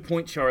that's a good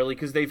point, Charlie,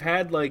 because they've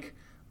had, like,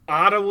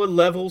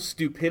 Ottawa-level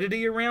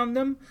stupidity around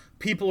them.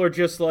 People are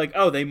just like,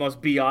 oh, they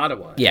must be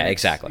Ottawa. Yeah, And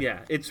exactly.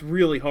 Yeah, it's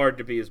really hard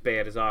to be as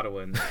bad as Ottawa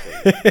in this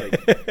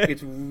league. Like,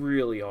 it's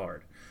really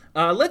hard.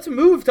 Let's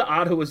move to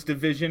Ottawa's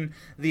division,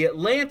 the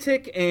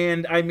Atlantic,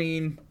 and, I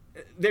mean,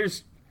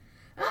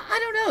 I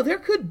don't know. There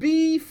could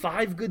be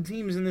 5 good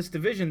teams in this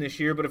division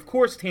this year, but of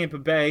course Tampa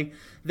Bay,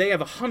 they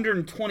have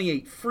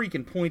 128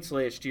 freaking points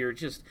last year,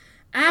 just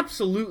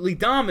absolutely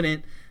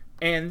dominant,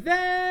 and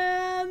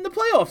then the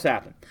playoffs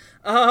happen.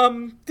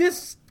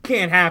 This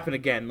can't happen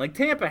again. Like,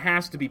 Tampa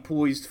has to be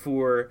poised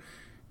for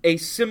a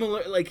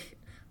similar, like,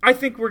 I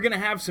think we're going to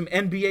have some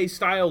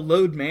NBA-style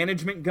load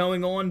management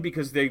going on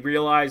because they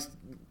realized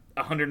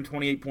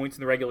 128 points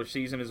in the regular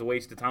season is a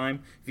waste of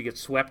time if you get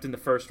swept in the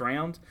first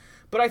round.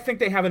 But I think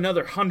they have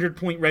another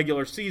 100-point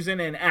regular season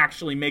and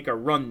actually make a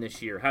run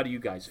this year. How do you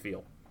guys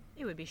feel?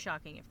 It would be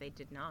shocking if they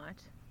did not.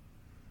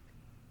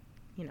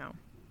 You know,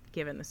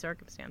 given the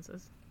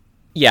circumstances.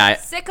 Yeah,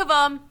 Sick of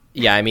them.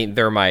 yeah. I mean,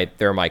 they're my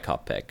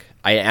cup pick.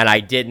 I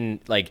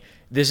didn't like.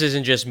 This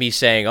isn't just me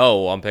saying,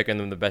 oh, I'm picking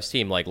them the best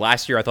team. Like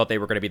last year, I thought they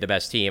were going to be the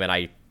best team, and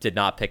I did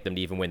not pick them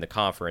to even win the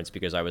conference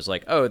because I was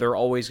like, oh, they're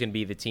always going to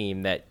be the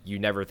team that you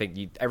never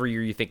think. Every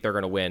year you think they're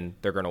going to win,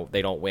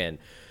 they don't win.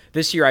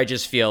 This year, I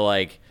just feel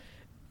like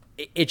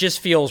it just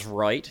feels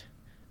right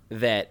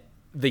that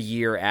the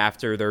year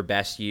after their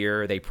best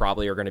year, they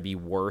probably are going to be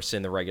worse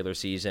in the regular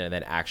season and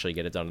then actually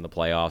get it done in the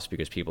playoffs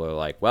because people are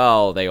like,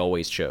 well, they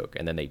always choke,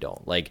 and then they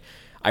don't. Like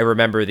I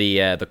remember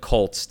the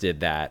Colts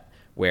did that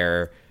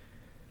where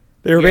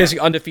they were basically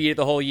undefeated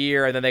the whole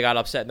year, and then they got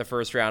upset in the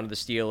first round of the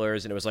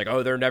Steelers, and it was like,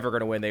 oh, they're never going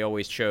to win. They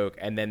always choke.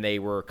 And then they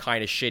were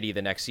kind of shitty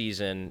the next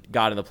season,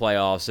 got in the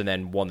playoffs, and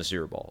then won the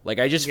Super Bowl. Like,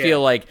 I just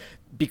feel like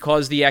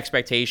because the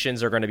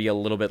expectations are going to be a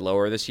little bit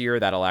lower this year,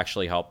 that'll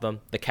actually help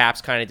them. The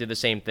Caps kind of did the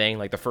same thing.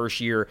 Like, the first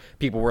year,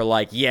 people were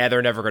like, yeah,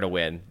 they're never going to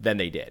win. Then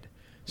they did.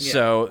 Yeah.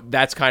 So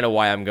that's kind of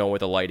why I'm going with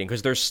the Lightning,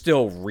 because they're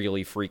still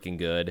really freaking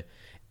good,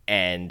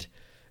 and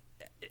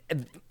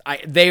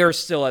they are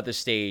still at the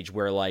stage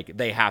where like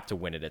they have to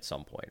win it at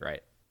some point,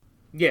 right?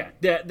 Yeah,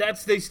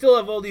 they still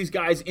have all these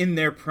guys in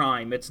their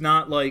prime. It's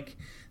not like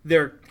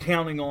they're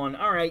counting on,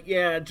 all right,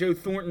 yeah, Joe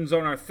Thornton's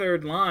on our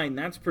third line.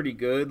 That's pretty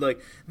good.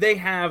 Like, they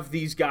have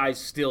these guys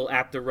still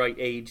at the right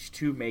age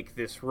to make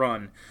this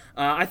run.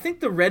 I think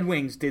the Red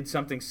Wings did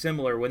something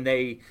similar when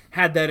they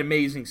had that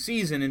amazing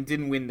season and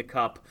didn't win the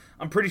Cup.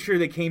 I'm pretty sure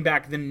they came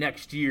back the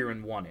next year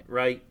and won it,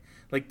 right?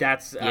 Like,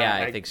 that's...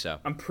 I think so.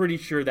 I'm pretty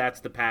sure that's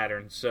the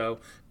pattern. So,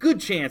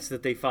 good chance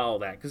that they follow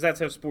that, because that's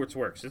how sports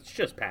works. It's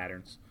just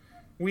patterns.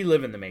 We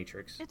live in the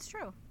Matrix. It's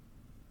true.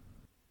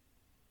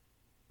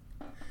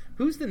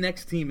 Who's the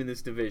next team in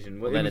this division?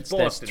 Well, then it's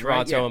Boston,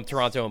 Toronto, right?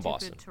 Toronto and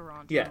Boston.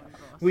 Toronto Yeah. and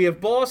Boston. We have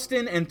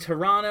Boston and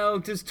Toronto.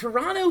 Does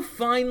Toronto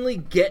finally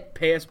get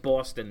past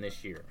Boston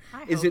this year?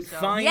 I Is hope it so.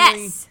 finally...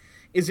 Yes.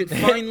 Is it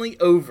finally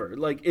over?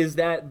 Like, is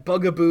that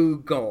bugaboo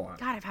gone?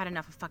 God, I've had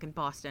enough of fucking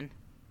Boston.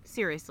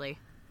 Seriously.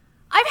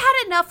 I've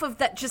had enough of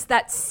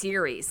that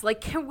series. Like,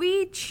 can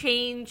we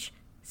change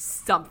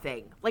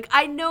something? Like,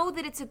 I know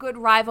that it's a good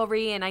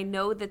rivalry, and I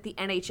know that the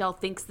NHL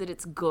thinks that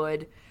it's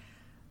good,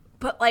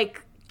 but,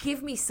 like,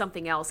 give me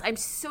something else. I'm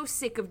so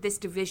sick of this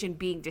division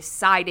being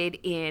decided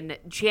in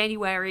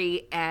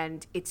January,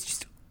 and it's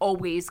just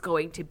always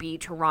going to be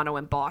Toronto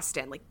and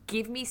Boston. Like,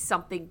 give me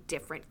something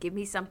different. Give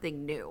me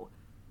something new.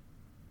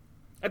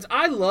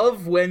 I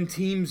love when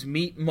teams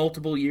meet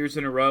multiple years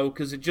in a row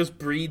because it just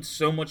breeds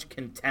so much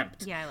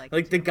contempt. Yeah, I like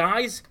Like, it the too.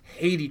 guys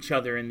hate each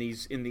other in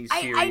these series.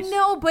 I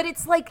know, but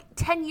it's like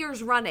 10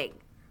 years running.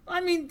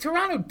 I mean,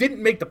 Toronto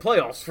didn't make the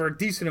playoffs for a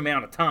decent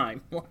amount of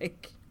time.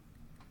 Like,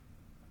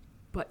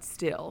 But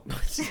still.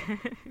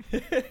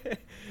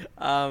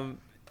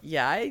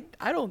 Yeah,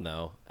 I don't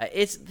know.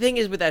 It's the thing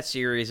is with that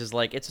series is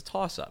like it's a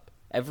toss up.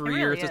 Every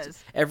year really it's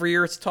is. every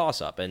year it's a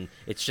toss up, and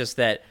it's just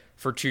that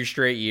for 2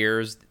 straight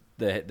years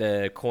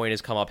the coin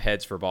has come up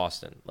heads for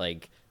Boston.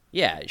 Like,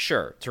 yeah,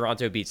 sure,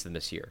 Toronto beats them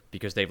this year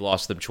because they've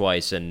lost them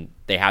twice and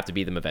they have to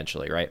beat them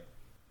eventually, right?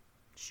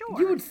 Sure.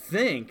 you would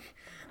think.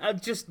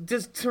 Just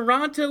does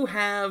Toronto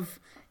have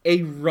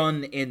a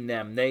run in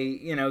them?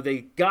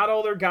 They got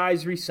all their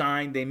guys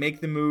re-signed. They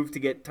make the move to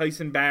get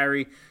Tyson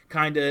Barrie,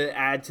 kind of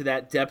add to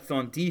that depth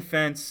on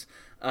defense.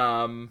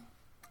 Do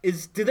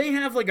they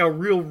have like a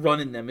real run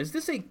in them? Is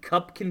this a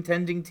cup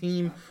contending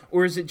team,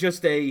 or is it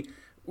just a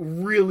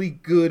really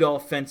good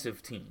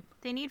offensive team?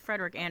 They need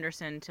Frederick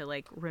Anderson to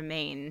like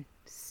remain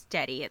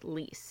steady at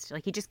least.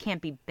 Like he just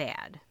can't be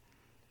bad.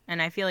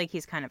 And I feel like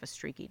he's kind of a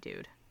streaky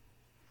dude.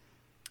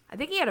 I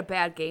think he had a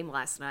bad game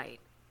last night,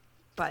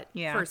 but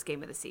Yeah. first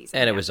game of the season.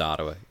 And it yeah. was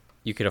Ottawa.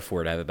 You could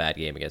afford to have a bad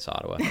game against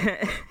Ottawa.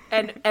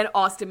 And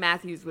Austin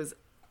Matthews was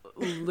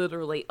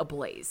literally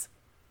ablaze.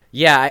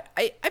 Yeah,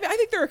 I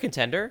think they're a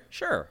contender.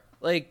 Sure.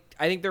 Like,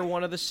 I think they're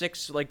one of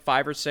the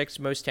 5 or 6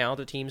 most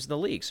talented teams in the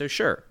league. So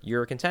sure,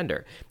 you're a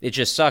contender. It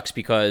just sucks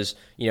because,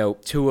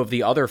 2 of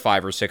the other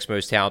 5 or 6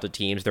 most talented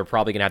teams, they're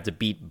probably going to have to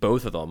beat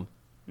both of them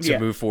to Yeah.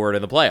 move forward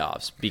in the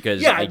playoffs. Because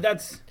Yeah,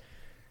 that's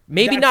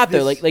maybe that's not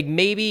though. this- Like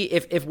maybe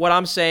if what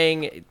I'm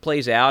saying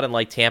plays out and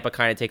like Tampa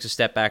kind of takes a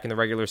step back in the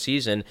regular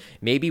season,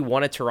 maybe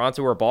one of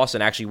Toronto or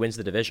Boston actually wins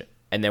the division,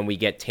 and then we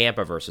get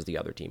Tampa versus the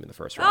other team in the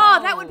first round.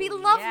 Oh, that would be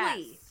lovely.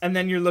 yes. And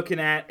then you're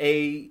looking at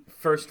a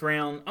first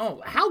round.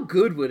 Oh, how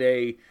good would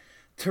a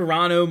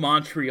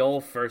Toronto-Montreal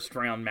first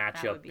round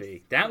matchup would be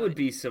be? That would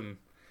be some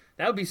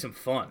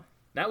fun.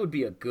 That would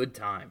be a good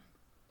time.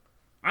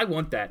 I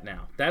want that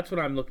now. That's what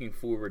I'm looking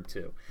forward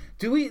to.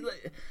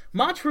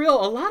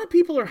 Montreal, a lot of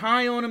people are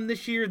high on them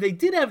this year. They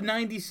did have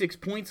 96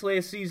 points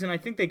last season. I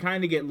think they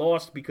kind of get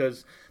lost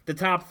because the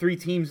top 3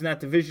 teams in that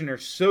division are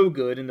so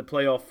good and the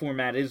playoff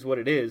format is what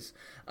it is.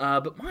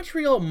 But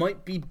Montreal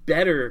might be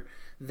better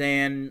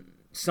than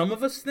some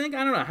of us think.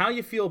 I don't know. How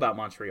you feel about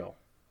Montreal?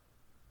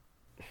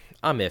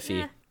 I'm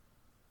iffy.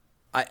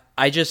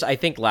 I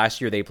think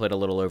last year they played a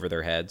little over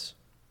their heads.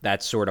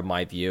 That's sort of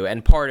my view.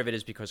 And part of it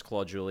is because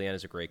Claude Julien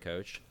is a great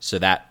coach. So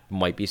that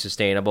might be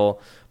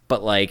sustainable.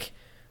 But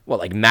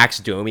Max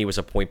Domi was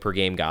a point per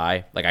game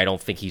guy. Like, I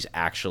don't think he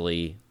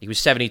was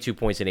 72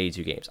 points in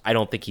 82 games. I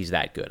don't think he's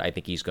that good. I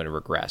think he's going to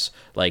regress.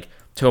 Like,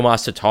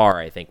 Tomas Tatar,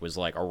 I think, was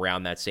like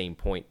around that same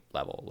point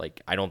level.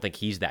 Like, I don't think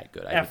he's that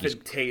good. I think he's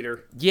Effing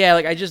Tater.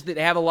 Yeah,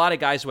 they have a lot of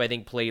guys who I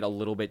think played a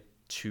little bit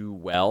too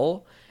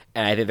well,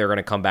 and I think they're going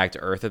to come back to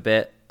earth a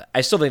bit.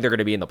 I still think they're going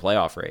to be in the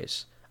playoff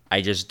race.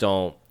 I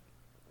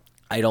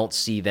don't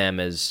see them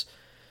as.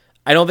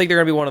 I don't think they're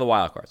going to be one of the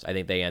wild cards. I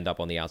think they end up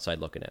on the outside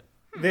looking in.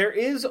 There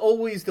is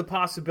always the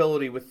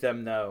possibility with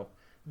them, though,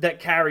 that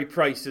Carey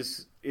Price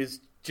is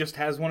just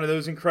has one of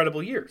those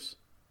incredible years.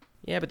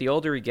 Yeah, but the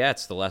older he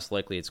gets, the less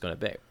likely it's going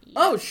to be.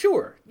 Oh,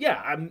 sure.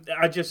 Yeah,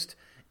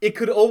 it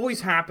could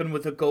always happen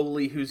with a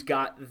goalie who's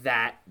got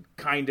that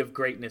kind of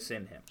greatness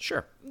in him.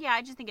 Sure. Yeah,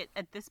 I just think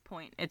at this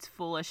point it's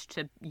foolish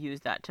to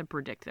use that to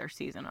predict their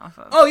season off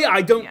of. Oh, yeah,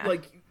 I don't, Yeah.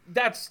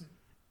 that's,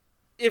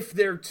 if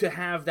they're to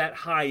have that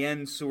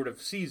high-end sort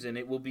of season,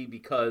 it will be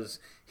because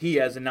he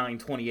has a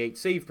 .928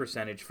 save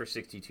percentage for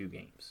 62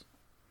 games.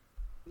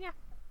 Yeah.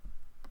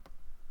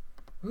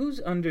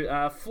 Who's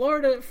under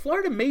Florida?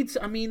 Florida made.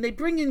 They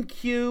bring in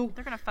Q.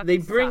 They're gonna fucking They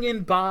bring suck.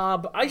 in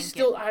Bob.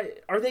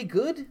 Are they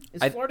good?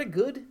 Is Florida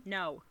good?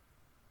 No.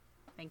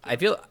 Thank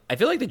you. I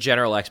feel like the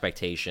general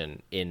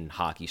expectation in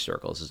hockey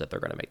circles is that they're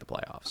going to make the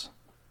playoffs.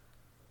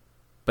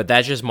 But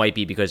that just might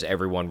be because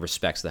everyone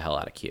respects the hell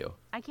out of Q.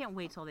 I can't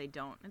wait till they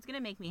don't. It's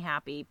gonna make me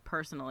happy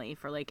personally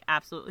for like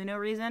absolutely no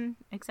reason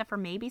except for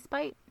maybe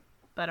spite,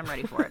 but I'm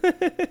ready for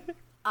it.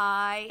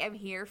 I am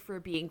here for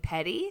being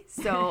petty,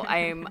 so I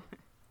am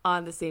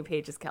on the same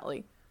page as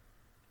Kelly.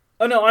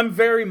 Oh no, I'm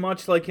very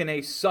much like in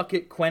a suck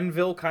it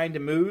Quenneville kind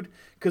of mood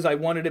because I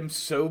wanted him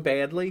so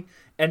badly,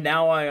 and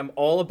now I am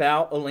all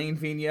about Alain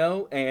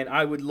Vigneault, and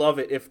I would love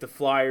it if the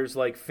Flyers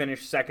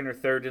finish second or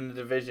third in the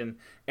division,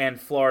 and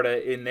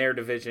Florida in their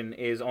division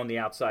is on the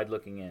outside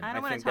looking in. I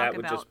don't want think to talk that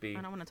would about. just be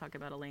I don't want to talk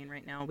about Elaine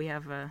right now. We're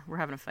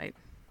having a fight.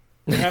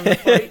 having a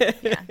fight.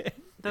 Yeah,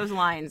 those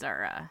lines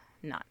are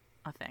not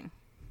a thing.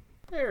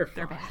 They're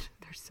They're fine. bad.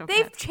 They're so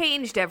They've bad.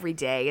 changed every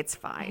day. It's I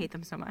fine. hate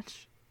them so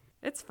much.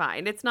 It's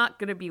fine. It's not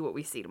going to be what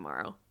we see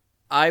tomorrow.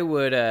 I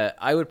would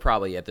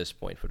probably at this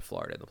point put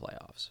Florida in the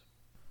playoffs.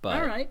 But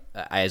All right.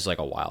 As like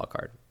a wild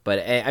card. But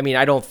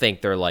I don't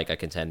think they're like a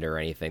contender or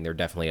anything. They're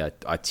definitely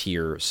a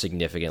tier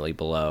significantly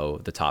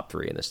below the top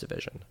 3 in this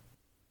division.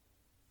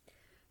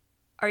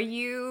 Are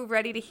you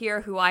ready to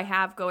hear who I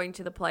have going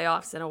to the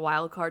playoffs in a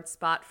wild card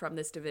spot from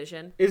this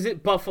division? Is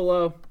it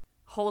Buffalo?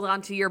 Hold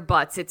on to your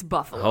butts. It's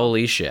Buffalo.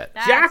 Holy shit.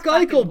 That's Jack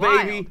fucking Eichel,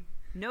 wild. baby.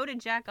 Noted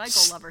Jack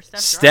Eichel lover,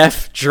 Steph.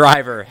 Steph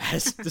Driver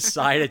has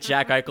decided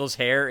Jack Eichel's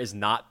hair is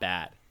not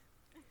bad.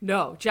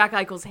 No, Jack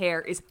Eichel's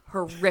hair is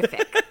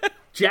horrific.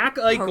 Jack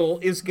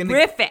Eichel is going to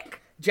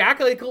Horrific. Jack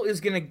Eichel is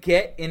going to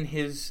get in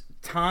his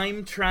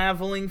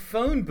time-traveling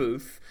phone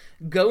booth,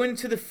 go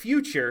into the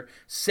future,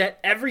 set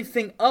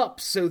everything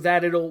up so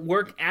that it'll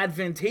work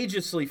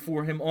advantageously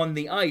for him on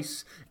the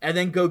ice, and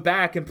then go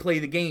back and play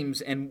the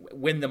games and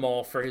win them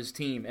all for his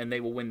team, and they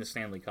will win the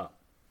Stanley Cup.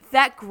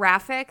 That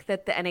graphic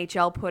that the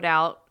NHL put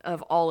out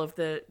of all of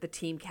the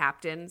team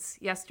captains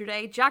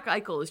yesterday, Jack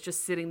Eichel is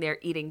just sitting there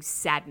eating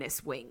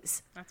sadness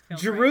wings.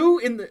 Giroux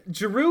in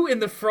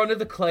the front of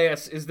the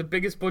class is the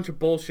biggest bunch of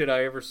bullshit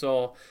I ever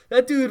saw.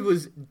 That dude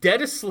was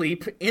dead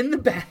asleep in the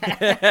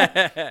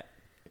back.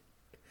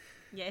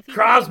 Yeah, if he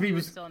Crosby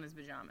was was still in his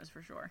pajamas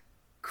for sure.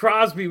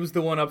 Crosby was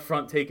the one up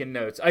front taking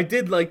notes. I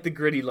did like the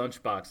gritty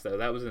lunchbox though.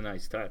 That was a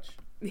nice touch.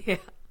 Yeah.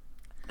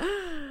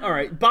 All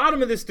right,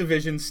 bottom of this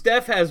division,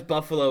 Steph has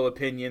Buffalo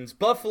opinions.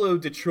 Buffalo,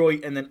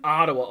 Detroit, and then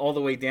Ottawa all the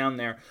way down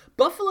there.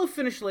 Buffalo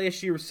finished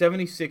last year with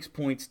 76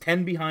 points,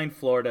 10 behind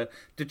Florida.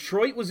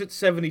 Detroit was at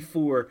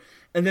 74,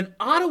 and then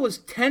Ottawa's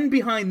 10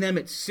 behind them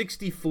at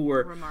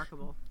 64.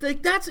 Remarkable.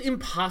 Like, that's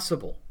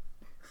impossible.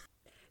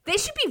 They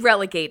should be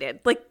relegated.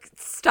 Like,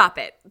 stop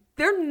it.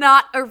 They're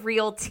not a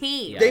real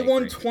team. Yeah. They I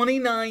won agree.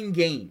 29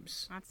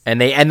 games.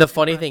 And the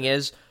funny thing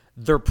is,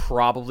 they're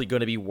probably going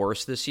to be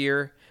worse this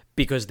year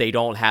because they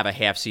don't have a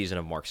half season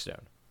of Mark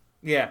Stone.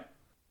 Yeah.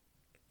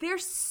 They're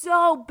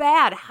so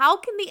bad. How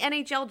can the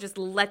NHL just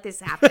let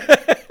this happen?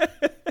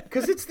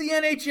 Because it's the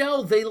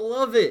NHL. They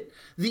love it.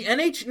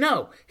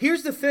 No,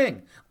 here's the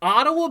thing.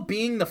 Ottawa,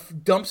 being the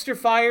dumpster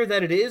fire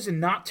that it is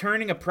and not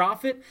turning a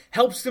profit,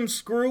 helps them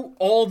screw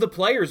all the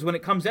players when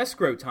it comes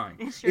escrow time.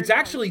 It's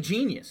actually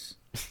genius.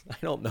 I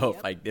don't know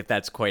if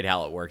that's quite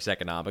how it works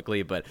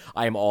economically, but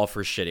I am all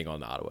for shitting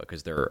on Ottawa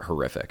because they're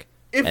horrific.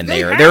 And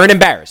they're an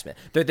embarrassment.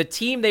 The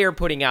team they are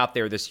putting out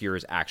there this year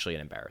is actually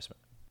an embarrassment.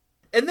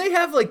 And they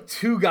have, like,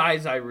 two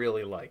guys I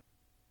really like.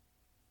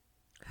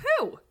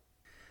 Who?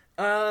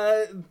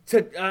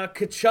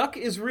 Kachuk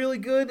is really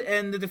good,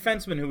 and the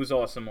defenseman who was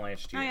awesome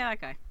last year. Oh, yeah, that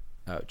guy.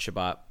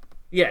 Chabot.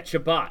 Yeah,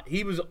 Chabot.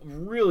 He was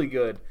really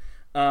good.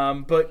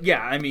 But,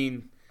 yeah, I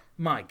mean,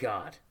 my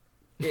God.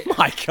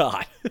 My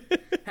God.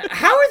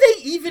 How are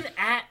they even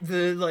at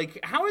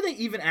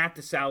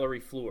the salary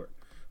floor?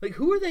 Like,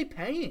 who are they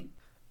paying?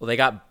 Well, they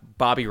got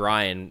Bobby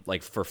Ryan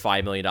like for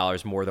 $5 million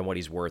more than what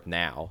he's worth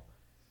now.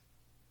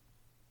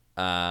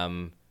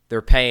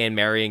 They're paying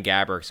Marian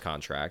Gabourk's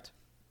contract.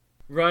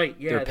 Right,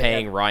 yeah. They're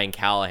paying Ryan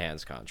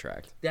Callahan's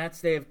contract. They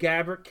have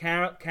Gabourk,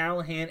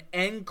 Callahan,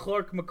 and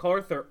Clark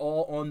MacArthur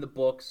all on the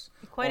books.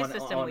 Quite a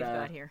system we've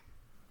got here.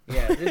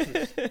 Yeah, this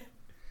is.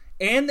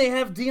 And they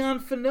have Dion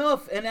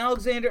Phaneuf and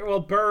Alexander.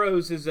 Well,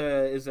 Burrows is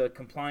a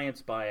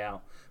compliance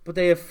buyout, but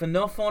they have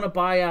Phaneuf on a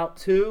buyout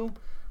too.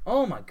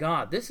 Oh my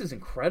God, this is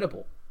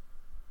incredible.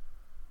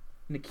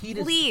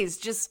 Nikita's. Please,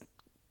 just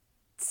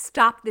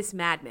stop this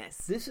madness.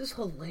 This is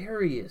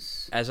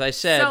hilarious. As I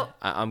said, So-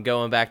 I'm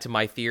going back to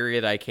my theory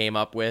that I came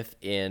up with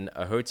in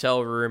a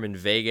hotel room in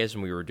Vegas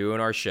when we were doing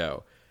our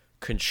show.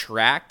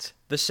 Contract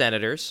the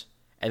Senators,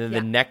 and then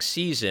the next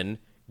season,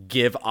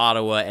 give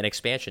Ottawa an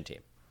expansion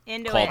team.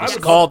 Into It's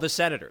it. called the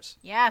Senators.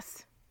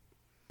 Yes.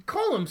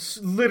 Call him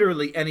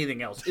literally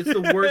anything else. It's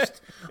the worst.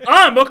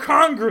 I'm a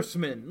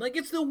congressman. Like,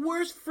 it's the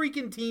worst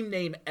freaking team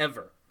name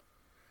ever.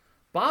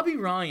 Bobby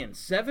Ryan,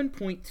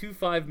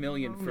 $7.25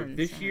 million for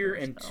this year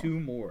and 2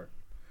 more.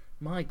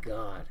 My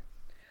God.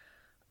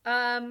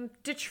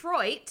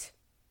 Detroit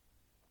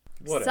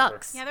Whatever.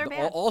 sucks. Yeah, they're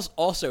bad.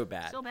 Also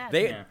bad. Still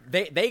bad.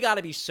 They got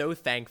to be so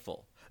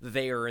thankful that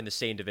they are in the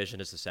same division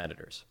as the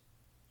Senators.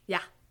 Yeah.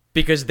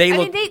 Because they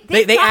look, they've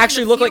they gotten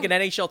actually a look few- like an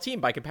NHL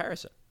team by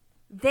comparison.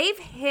 They've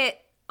hit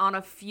on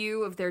a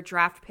few of their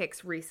draft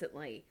picks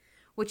recently,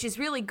 which is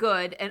really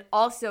good. And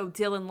also,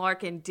 Dylan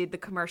Larkin did the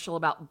commercial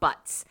about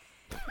butts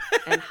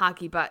and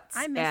hockey butts.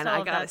 I missed and all I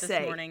of gotta that this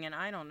say, morning, and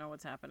I don't know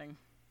what's happening.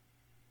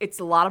 it's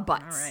a lot of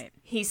butts. All right.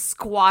 He's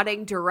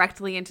squatting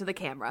directly into the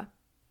camera.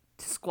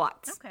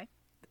 Squats. Okay.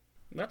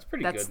 That's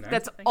pretty That's good, man.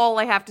 that's all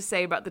I have to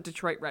say about the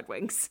Detroit Red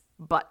Wings.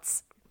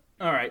 Butts.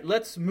 All right,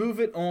 let's move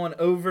it on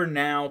over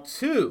now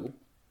to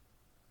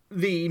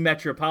the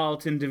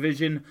Metropolitan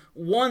Division,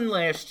 won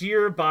last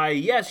year by,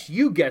 yes,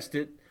 you guessed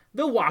it,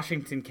 the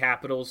Washington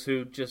Capitals,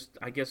 who just,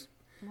 I guess,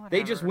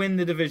 they just win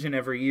the division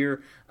every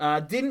year.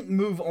 Didn't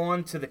move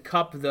on to the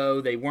Cup,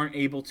 though. They weren't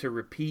able to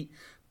repeat.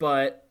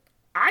 But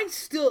I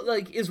still,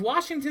 is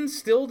Washington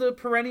still the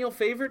perennial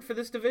favorite for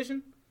this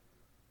division?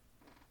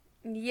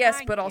 Yes,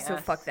 I but also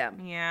guess. fuck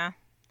them. Yeah.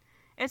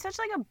 It's such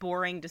a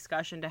boring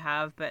discussion to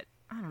have, but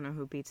I don't know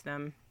who beats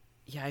them.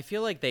 Yeah, I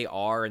feel like they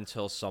are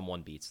until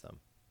someone beats them.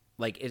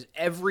 Is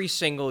every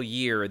single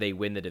year they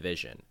win the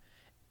division.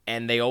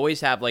 And they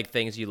always have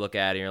things you look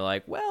at and you're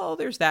like, well,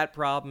 there's that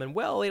problem, and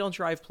well, they don't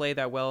drive play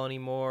that well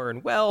anymore,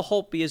 and well,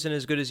 Holtby isn't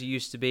as good as he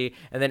used to be.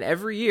 And then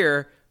every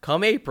year,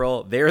 come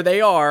April, there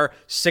they are,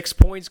 6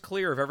 points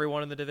clear of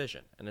everyone in the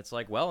division. And it's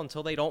like, well,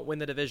 until they don't win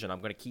the division,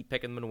 I'm going to keep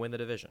picking them to win the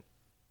division.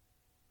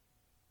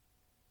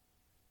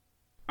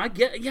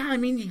 I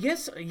mean, you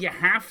guess you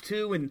have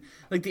to, and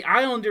like the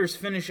Islanders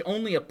finish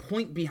only a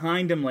point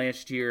behind them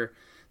last year.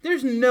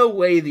 There's no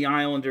way the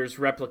Islanders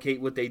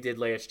replicate what they did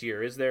last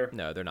year, is there?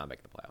 No, they're not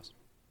making the playoffs.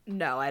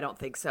 No, I don't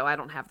think so. I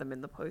don't have them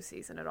in the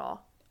postseason at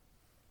all.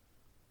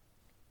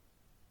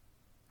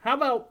 How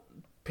about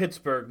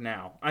Pittsburgh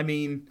now? I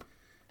mean,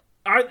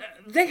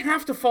 they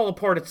have to fall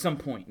apart at some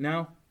point,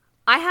 no?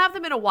 I have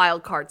them in a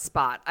wild card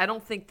spot. I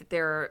don't think that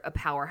they're a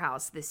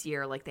powerhouse this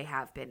year like they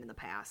have been in the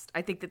past.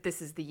 I think that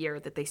this is the year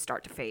that they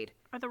start to fade.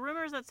 Are the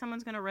rumors that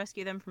someone's going to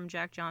rescue them from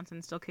Jack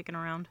Johnson still kicking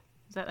around?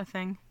 Is that a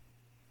thing?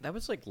 That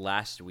was like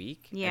last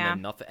week. Yeah.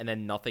 And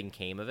then nothing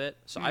came of it.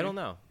 So I don't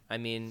know. I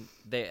mean,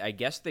 I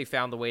guess they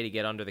found a way to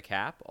get under the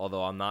cap,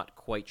 although I'm not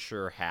quite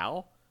sure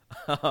how.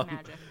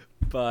 Magic.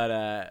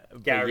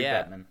 But Gary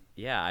yeah, Bettman.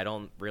 Yeah, I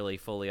don't really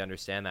fully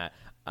understand that.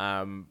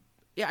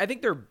 Yeah, I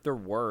think they're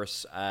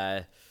worse.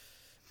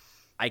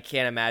 I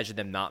can't imagine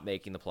them not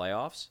making the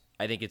playoffs.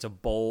 I think it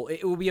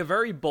will be a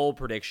very bold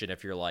prediction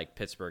if you're like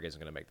Pittsburgh isn't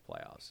going to make the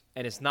playoffs.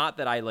 And it's not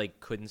that I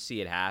like couldn't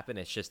see it happen.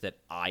 It's just that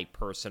I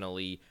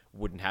personally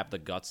wouldn't have the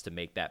guts to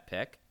make that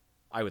pick.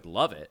 I would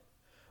love it,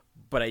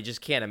 but I just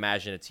can't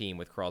imagine a team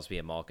with Crosby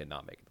and Malkin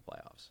not making the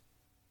playoffs.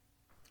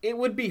 It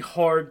would be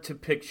hard to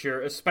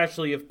picture,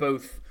 especially if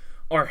both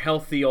are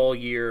healthy all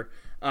year.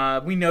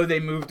 We know they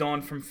moved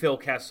on from Phil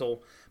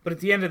Kessel, but at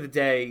the end of the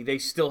day, they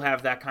still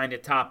have that kind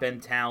of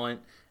top-end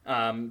talent.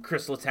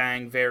 Chris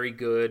Letang, very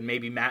good.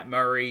 Maybe Matt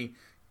Murray.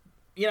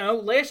 You know,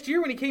 last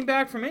year when he came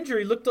back from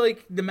injury, looked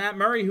like the Matt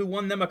Murray who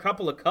won them a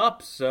couple of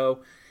cups.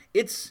 So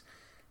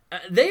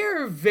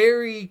they're a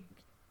very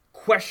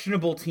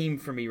questionable team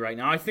for me right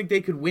now. I think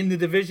they could win the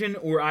division,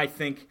 or I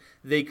think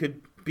they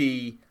could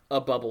be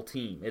a bubble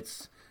team.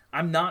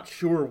 I'm not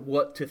sure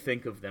what to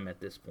think of them at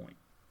this point.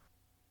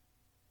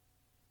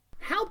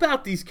 How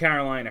about these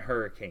Carolina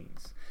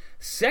Hurricanes?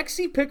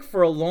 Sexy pick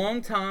for a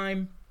long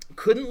time.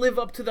 Couldn't live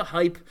up to the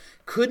hype.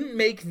 Couldn't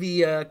make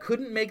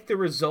the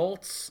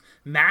results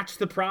match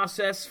the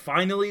process.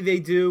 Finally, they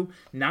do.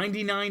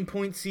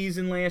 99-point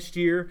season last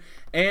year,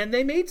 and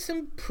they made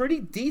some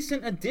pretty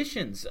decent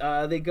additions.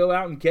 They go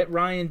out and get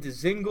Ryan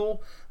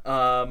Dzingel.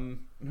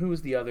 Who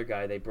was the other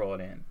guy they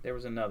brought in? There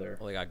was another.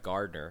 Well, they got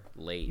Gardner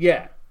late.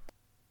 Yeah,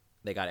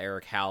 they got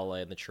Eric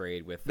Howla in the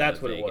trade with. That's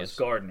what Vegas. it was.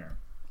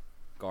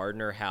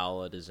 Gardner,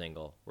 Howla,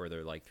 Dzingel were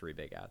their like three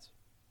big ads,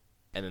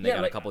 and then they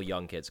got a couple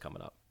young kids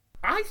coming up.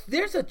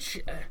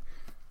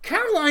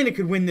 Carolina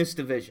could win this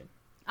division.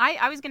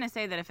 I was going to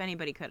say that if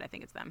anybody could, I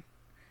think it's them.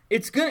 Their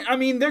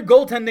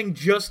goaltending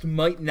just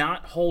might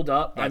not hold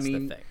up. That's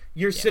the thing.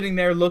 You're sitting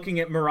there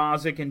looking at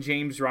Mrazek and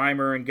James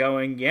Reimer and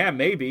going, yeah,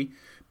 maybe.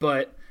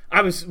 But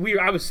I was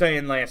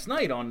saying last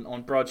night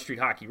on Broad Street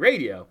Hockey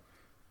Radio,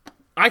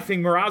 I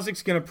think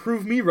Mrazek's going to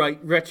prove me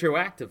right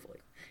retroactively.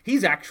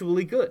 He's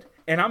actually good,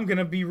 and I'm going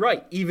to be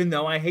right, even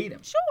though I hate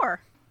him.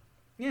 Sure.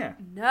 Yeah.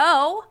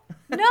 No,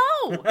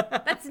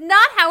 that's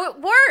not how it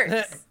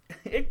works.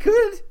 It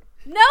could.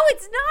 No,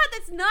 it's not.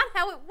 That's not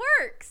how it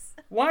works.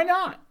 Why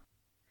not?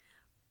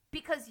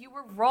 Because you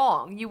were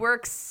wrong. You were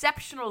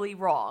exceptionally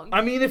wrong.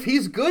 I mean, if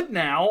he's good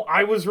now,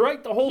 I was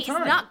right the whole time.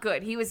 He's not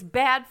good. He was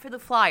bad for the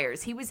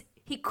Flyers.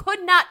 He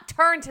could not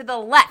turn to the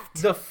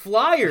left. The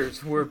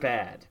Flyers were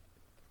bad.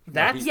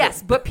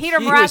 Yes, but Peter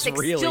Mrazek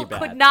really still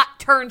bad. could not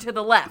turn to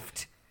the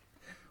left.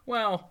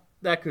 Well,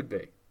 that could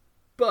be.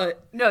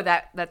 But no,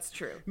 that's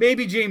true.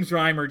 Maybe James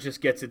Reimer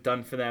just gets it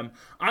done for them.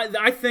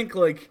 I think,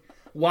 like,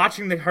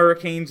 watching the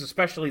Hurricanes,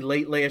 especially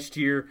late last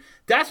year,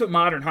 that's what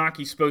modern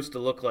hockey's supposed to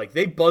look like.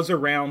 They buzz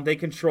around. They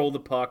control the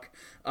puck.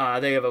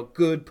 They have a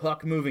good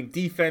puck-moving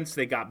defense.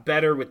 They got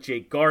better with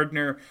Jake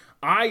Gardner.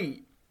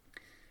 I'm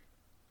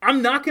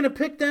not going to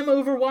pick them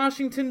over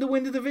Washington to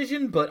win the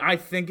division, but I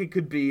think it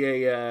could be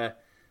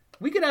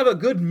we could have a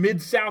good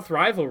Mid-South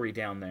rivalry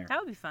down there. That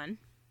would be fun.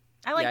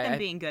 I like them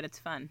being good. It's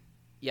fun.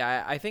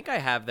 Yeah, I think I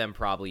have them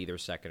probably either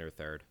second or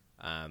third.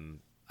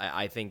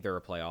 I think they're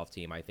a playoff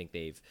team. I think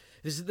this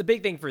is the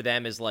big thing for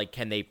them is, like,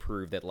 can they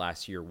prove that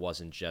last year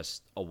wasn't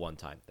just a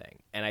one-time thing?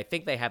 And I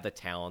think they have the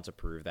talent to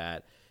prove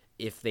that.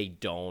 If they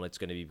don't, it's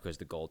going to be because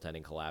the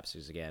goaltending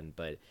collapses again.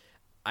 But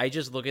I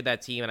just look at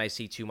that team and I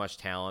see too much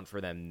talent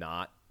for them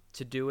not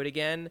to do it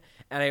again.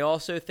 And I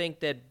also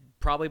think that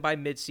probably by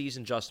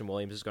midseason, Justin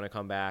Williams is going to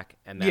come back,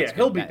 and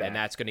he'll be back. And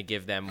that's going to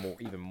give them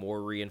even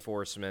more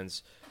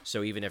reinforcements.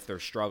 So even if they're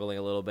struggling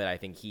a little bit, I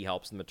think he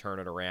helps them to turn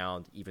it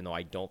around. Even though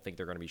I don't think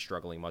they're going to be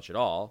struggling much at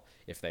all.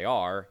 If they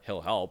are,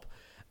 he'll help.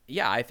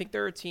 Yeah, I think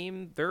they're a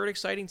team. They're an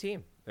exciting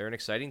team. They're an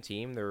exciting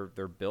team.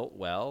 They're built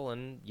well,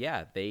 and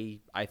yeah,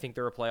 I think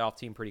they're a playoff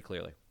team pretty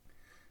clearly.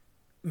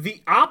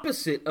 The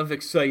opposite of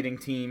exciting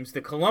teams,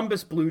 the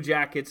Columbus Blue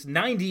Jackets,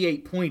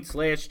 98 points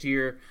last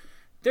year.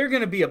 They're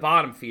going to be a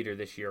bottom feeder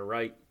this year,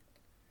 right?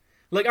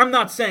 Like, I'm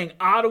not saying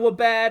Ottawa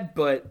bad,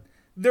 but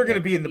they're going to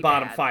be in the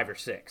bottom 5 or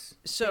 6.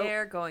 So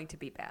they're going to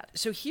be bad.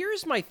 So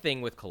here's my thing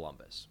with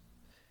Columbus.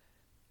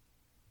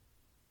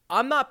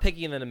 I'm not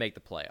picking them to make the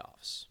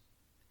playoffs.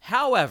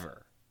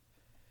 However,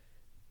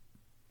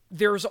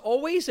 there's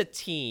always a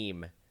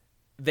team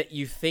that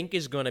you think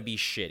is going to be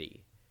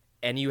shitty,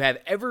 and you have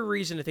every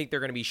reason to think they're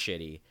going to be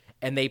shitty,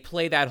 and they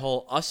play that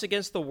whole us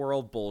against the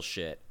world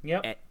bullshit,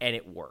 and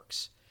it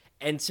works.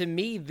 And to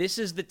me, this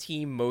is the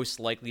team most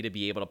likely to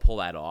be able to pull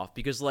that off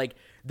because, like,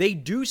 they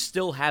do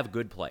still have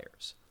good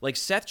players. Like,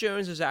 Seth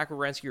Jones and Zach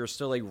Werenski are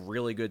still a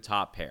really good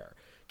top pair.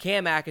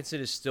 Cam Atkinson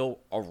is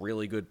still a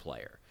really good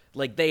player.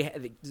 Like,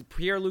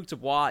 Pierre-Luc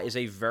Dubois is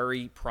a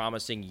very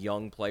promising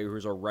young player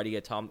who's already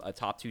a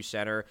top 2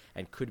 center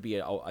and could be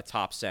a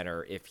top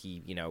center if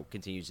he,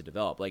 continues to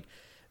develop. Like,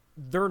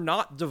 they're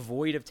not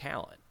devoid of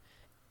talent.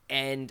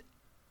 And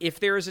if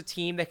there is a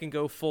team that can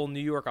go full New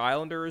York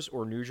Islanders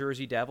or New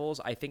Jersey Devils,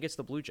 I think it's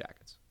the Blue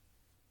Jackets.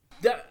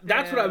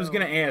 That's what I was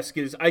going to ask.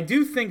 Is I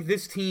do think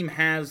this team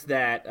has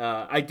that.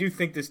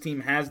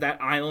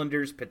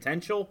 Islanders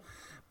potential,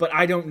 but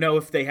I don't know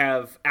if they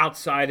have,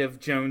 outside of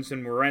Jones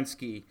and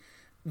Werenski,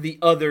 the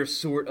other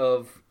sort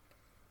of,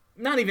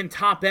 not even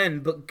top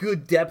end, but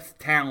good depth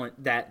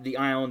talent that the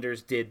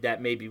Islanders did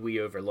that maybe we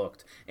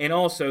overlooked. And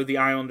also, the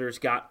Islanders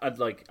got a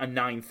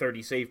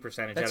 .930 save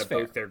percentage out of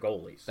both their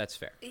goalies. That's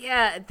fair.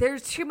 Yeah,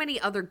 there's too many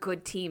other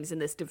good teams in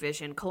this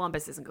division.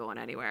 Columbus isn't going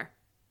anywhere.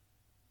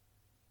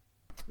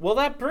 Well,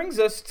 that brings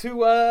us to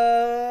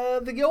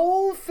the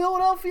old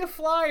Philadelphia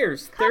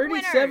Flyers.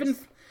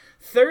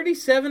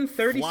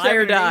 37-37. Fly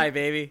or die,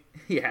 baby.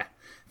 Yeah.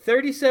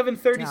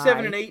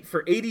 37-37-8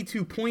 for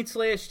 82 points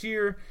last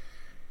year.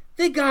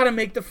 They got to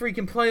make the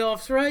freaking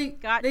playoffs, right?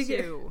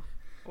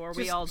 Or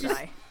we all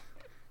die.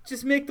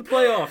 Just make the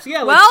playoffs.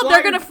 Yeah. Well,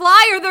 they're going to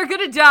fly or they're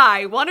going to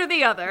die. One or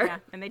the other. Yeah,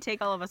 and they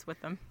take all of us with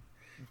them.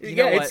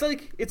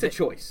 It's a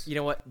choice. You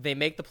know what? They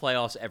make the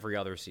playoffs every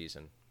other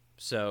season.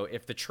 So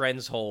if the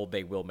trends hold,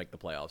 they will make the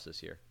playoffs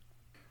this year.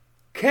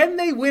 Can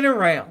they win a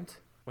round?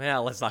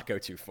 Well, let's not go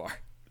too far.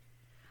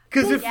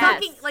 Because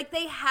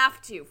they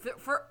have to.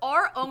 For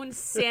our own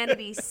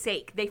sanity's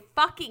sake, they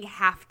fucking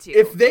have to.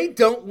 If they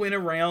don't win a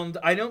round,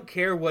 I don't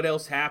care what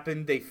else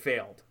happened, they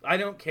failed. I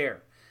don't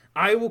care.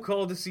 I will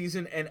call the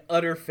season an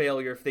utter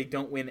failure if they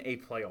don't win a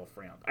playoff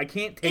round. I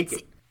can't take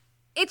it.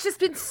 It's just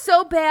been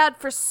so bad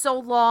for so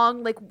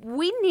long. Like,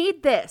 we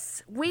need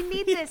this. We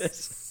need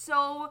this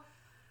so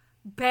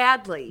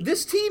badly.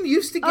 This team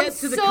used to get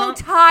to the... I'm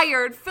so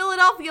tired.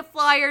 Philadelphia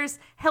Flyers.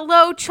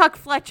 Hello, Chuck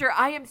Fletcher.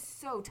 I am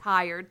so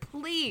tired.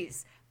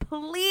 Please.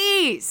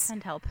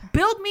 Send help.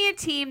 Build me a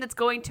team that's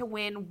going to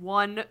win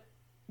one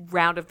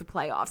round of the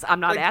playoffs. I'm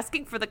not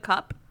asking for the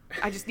cup.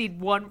 I just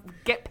need one.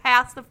 Get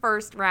past the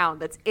first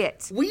round. That's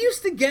it. We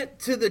used to get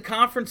to the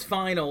conference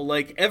final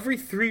like every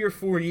 3 or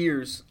 4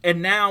 years,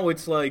 and now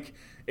it's like,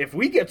 if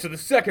we get to the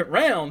second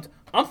round,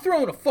 I'm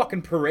throwing a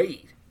fucking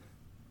parade.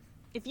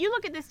 If you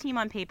look at this team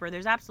on paper,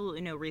 there's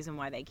absolutely no reason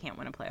why they can't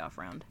win a playoff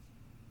round.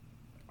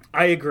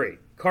 I agree.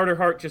 Carter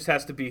Hart just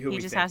has to be who he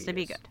we just think has to he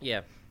be is. good.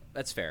 Yeah,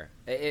 that's fair.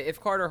 If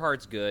Carter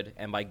Hart's good,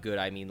 and by good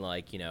I mean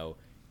like,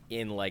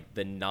 in like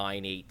the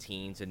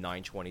 918 to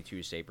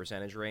 922 save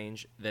percentage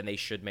range, then they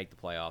should make the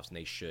playoffs and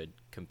they should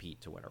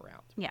compete to win a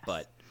round. Yes.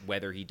 But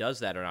whether he does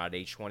that or not at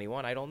age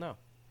 21, I don't know.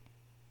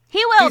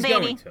 He will, He's baby.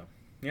 going to.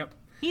 Yep.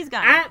 He's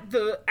got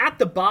at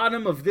the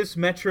bottom of this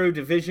Metro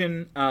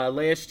division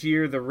last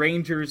year, the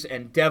Rangers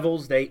and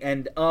Devils, they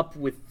end up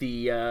with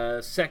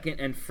the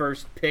second and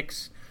first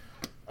picks,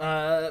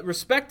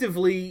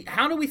 respectively.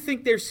 How do we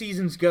think their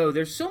seasons go?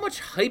 There's so much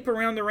hype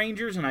around the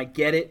Rangers, and I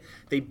get it.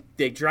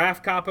 They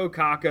draft Capo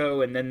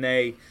Caco, and then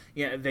they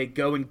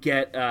go and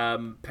get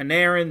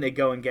Panarin. They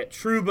go and get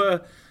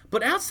Trouba.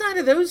 But outside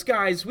of those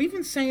guys, we've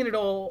been saying it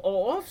all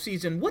off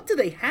season. What do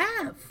they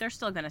have? They're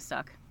still gonna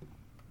suck.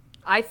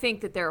 I think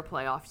that they're a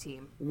playoff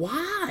team.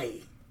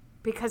 Why?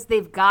 Because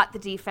they've got the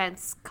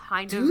defense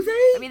kind of. Do they?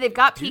 I mean, they've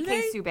got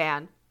PK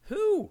Subban.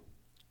 Who?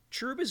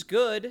 Trouba's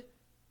good.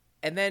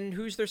 And then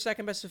who's their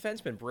second best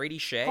defenseman? Brady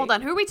Shea? Hold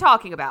on, who are we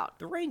talking about?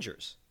 The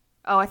Rangers.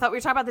 Oh, I thought we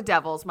were talking about the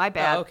Devils. My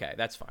bad. Oh, okay,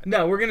 that's fine.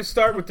 No, we're going to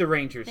start with the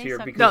Rangers They here.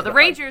 suck. Because No, of the hype.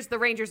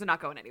 Rangers are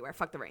not going anywhere.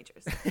 Fuck the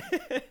Rangers.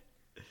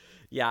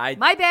 Yeah,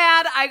 My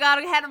bad. I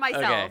got ahead of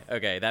myself.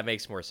 Okay, that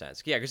makes more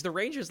sense. Yeah, because the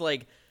Rangers,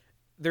 like,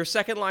 their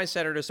second line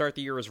center to start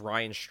the year is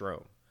Ryan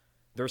Strome.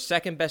 Their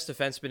second best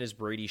defenseman is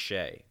Brady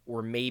Shea,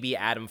 or maybe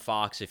Adam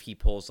Fox if he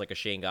pulls like a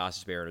Shane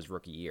Gostisbehere in his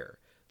rookie year.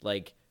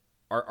 Like,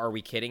 are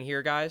we kidding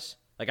here, guys?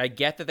 Like, I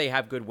get that they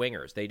have good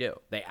wingers. They do.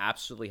 They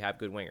absolutely have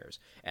good wingers.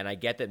 And I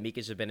get that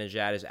Mika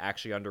Zibanejad is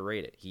actually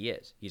underrated. He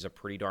is. He's a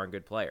pretty darn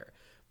good player.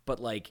 But,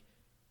 like,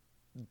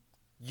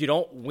 you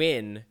don't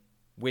win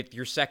with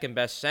your second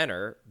best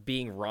center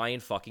being Ryan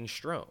fucking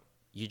Strome.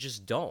 You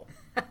just don't.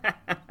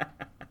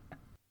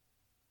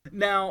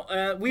 Now,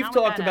 we've Not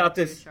with talked that about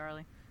attitude, this.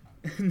 Charlie.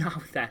 Not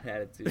with that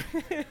attitude.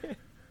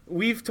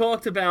 We've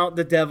talked about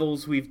the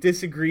Devils. We've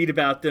disagreed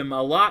about them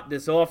a lot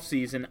this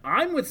offseason.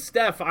 I'm with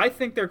Steph. I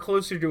think they're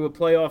closer to a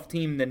playoff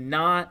team than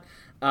not.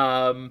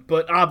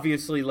 But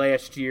obviously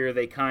last year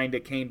they kind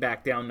of came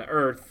back down to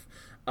earth.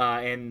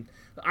 And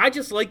I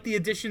just like the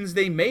additions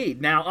they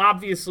made. Now,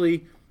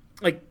 obviously,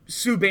 like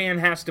Subban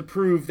has to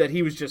prove that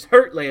he was just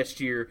hurt last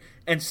year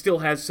and still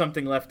has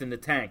something left in the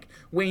tank.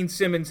 Wayne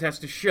Simmons has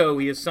to show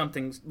he has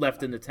something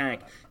left in the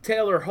tank.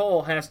 Taylor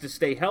Hall has to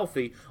stay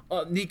healthy.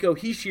 Nico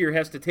Hischier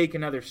has to take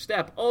another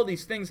step. All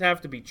these things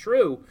have to be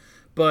true.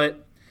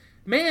 But,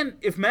 man,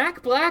 if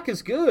Mac Black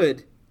is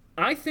good,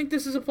 I think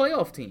this is a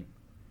playoff team.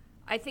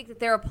 I think that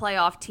they're a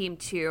playoff team,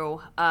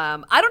 too.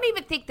 I don't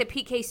even think that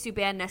PK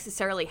Subban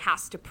necessarily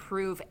has to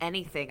prove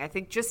anything. I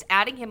think just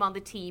adding him on the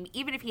team,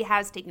 even if he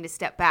has taken a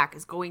step back,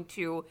 is going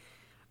to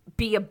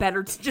be a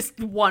better, just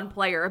one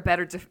player, a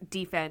better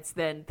defense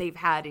than they've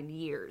had in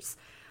years.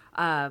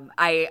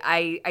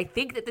 I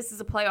think that this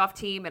is a playoff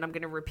team, and I'm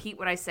going to repeat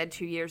what I said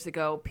 2 years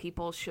ago.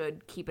 People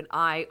should keep an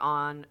eye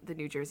on the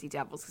New Jersey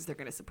Devils because they're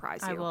going to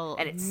surprise you. I will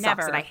and it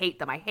never. sucks, and I hate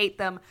them. I hate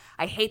them.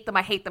 I hate them.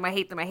 I hate them. I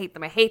hate them. I hate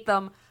them. I hate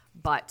them.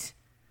 But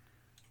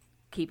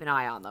keep an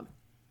eye on them.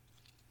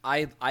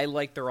 I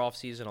like their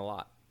offseason a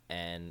lot,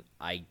 and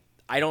I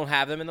don't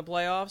have them in the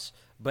playoffs,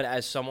 but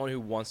as someone who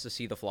wants to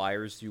see the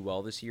Flyers do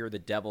well this year, the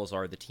Devils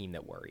are the team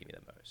that worry me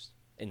the most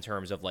in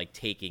terms of like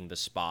taking the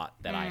spot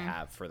that I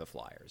have for the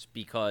Flyers,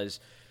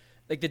 because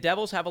like the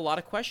Devils have a lot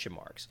of question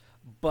marks,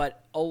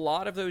 but a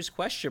lot of those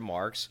question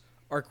marks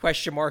are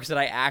question marks that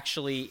I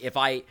actually,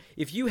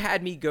 if you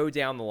had me go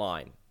down the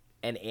line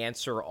and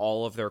answer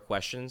all of their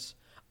questions,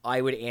 I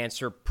would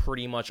answer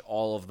pretty much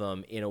all of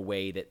them in a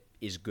way that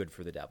is good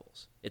for the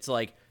Devils. It's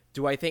like,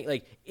 do I think,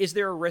 like, is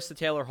there a risk that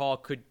Taylor Hall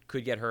could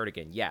get hurt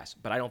again? Yes,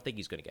 but I don't think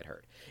he's going to get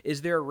hurt.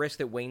 Is there a risk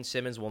that Wayne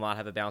Simmons will not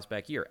have a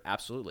bounce-back year?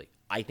 Absolutely.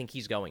 I think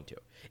he's going to.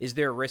 Is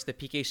there a risk that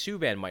PK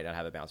Subban might not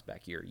have a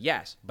bounce-back year?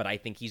 Yes, but I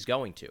think he's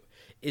going to.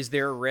 Is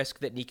there a risk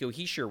that Nico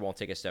Hischier won't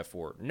take a step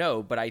forward?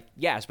 No, but I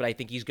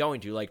think he's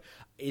going to. Like,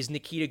 is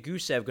Nikita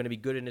Gusev going to be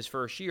good in his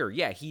first year?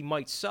 Yeah, he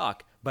might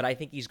suck, but I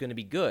think he's going to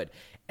be good.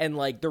 And,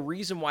 like, the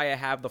reason why I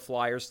have the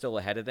Flyers still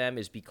ahead of them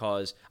is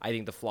because I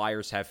think the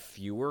Flyers have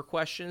fewer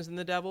questions than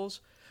the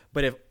Devils.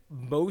 But if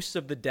most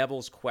of the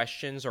Devils'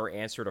 questions are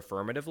answered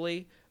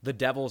affirmatively, the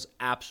Devils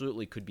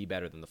absolutely could be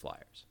better than the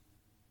Flyers.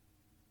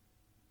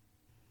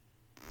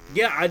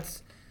 Yeah,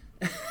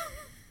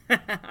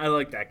 I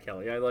like that,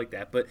 Kelly. I like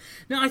that. But,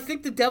 no, I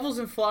think the Devils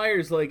and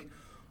Flyers, like,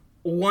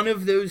 one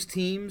of those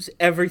teams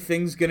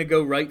everything's going to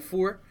go right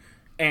for.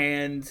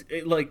 And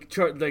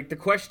the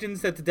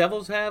questions that the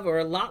Devils have are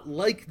a lot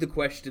like the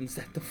questions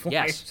that the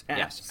Flyers have.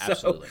 Yes,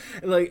 absolutely.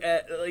 So, like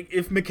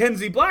if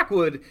Mackenzie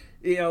Blackwood,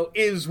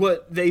 is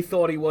what they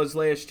thought he was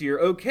last year,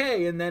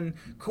 okay. And then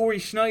Corey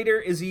Schneider,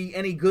 is he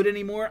any good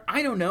anymore?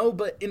 I don't know.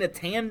 But in a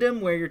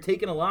tandem where you're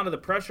taking a lot of the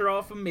pressure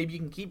off him, maybe you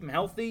can keep him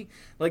healthy.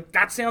 Like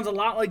that sounds a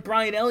lot like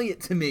Brian Elliott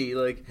to me.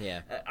 Like,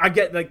 yeah. I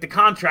get like the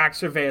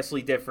contracts are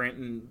vastly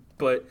different,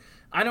 but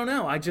I don't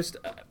know. I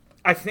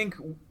think.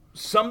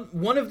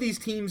 One of these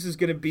teams is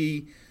going to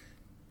be,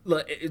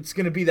 it's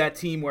going to be that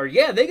team where,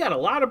 yeah, they got a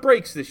lot of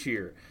breaks this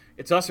year.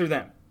 It's us or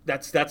them.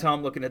 That's how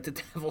I'm looking at the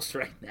Devils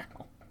right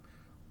now.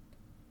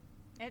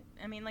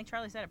 Like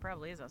Charlie said, it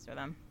probably is us or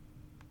them.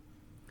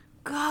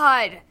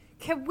 God,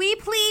 can we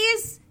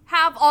please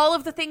have all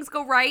of the things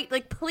go right?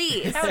 Like,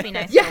 please. That would be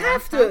nice. You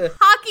have to.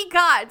 Hockey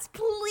gods,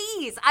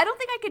 please. I don't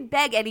think I can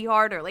beg any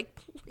harder. Like,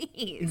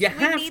 please. You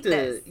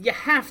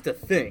have to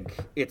think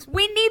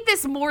we need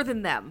this more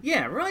than them.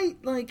 Yeah, right?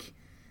 Like,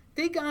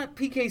 they got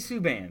PK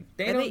Subban.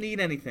 They don't need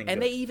anything.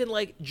 And they even,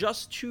 like,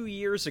 just 2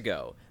 years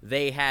ago,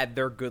 they had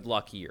their good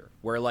luck year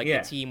where, like, the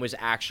team was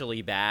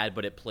actually bad,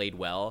 but it played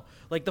well.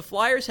 Like, the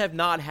Flyers have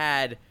not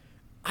had,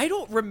 I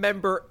don't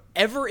remember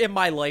ever in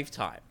my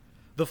lifetime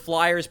the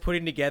Flyers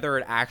putting together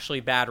an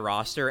actually bad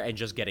roster and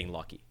just getting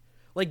lucky.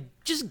 Like,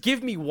 just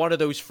give me one of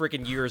those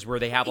freaking years where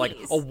they have, like,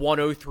 a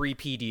 103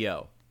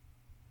 PDO.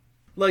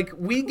 Like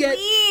we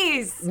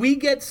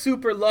get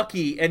super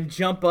lucky and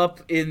jump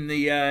up in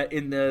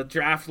the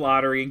draft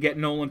lottery and get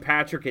Nolan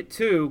Patrick at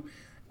 2,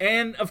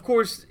 and of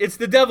course it's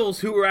the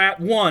Devils who are at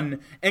 1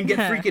 and get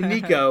freaking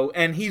Nico,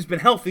 and he's been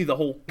healthy the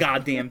whole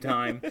goddamn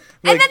time. Like,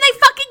 and then they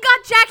fucking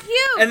got Jack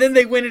Hughes, and then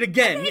they win it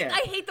again.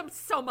 I hate them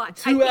so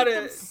much. I hate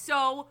them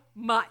so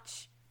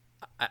much.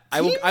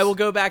 I will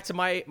go back to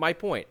my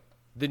point.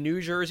 The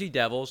New Jersey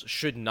Devils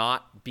should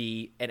not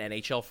be an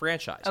NHL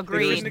franchise.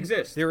 Agreed. It doesn't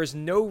exist. There is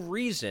no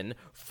reason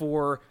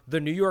for the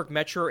New York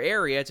metro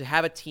area to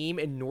have a team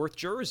in North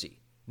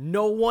Jersey.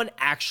 No one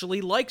actually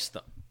likes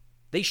them.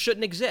 They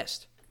shouldn't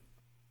exist.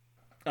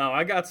 Oh,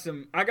 I got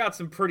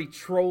some pretty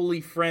trolly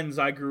friends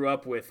I grew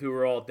up with who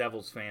were all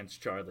Devils fans,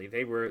 Charlie.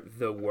 They were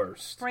the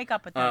worst. Break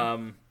up with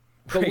them.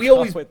 But we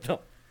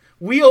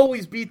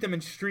always beat them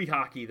in street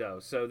hockey, though.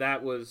 So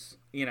that was,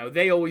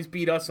 they always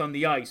beat us on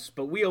the ice,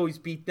 but we always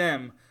beat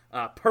them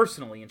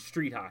personally in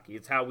street hockey.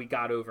 It's how we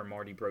got over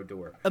Marty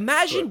Brodeur.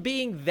 Imagine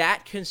being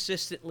that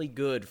consistently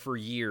good for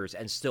years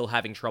and still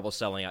having trouble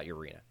selling out your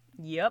arena.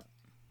 Yep.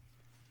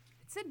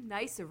 It's a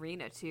nice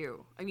arena,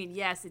 too. I mean,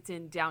 yes, it's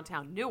in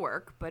downtown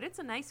Newark, but it's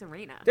a nice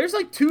arena. There's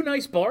like 2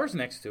 nice bars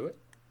next to it.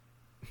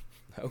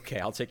 Okay,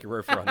 I'll take your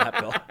word for it on that,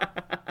 Bill.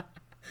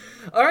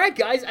 All right,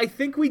 guys, I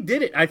think we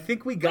did it. I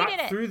think we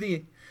got through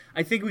the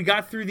I think we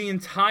got through the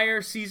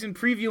entire season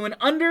preview in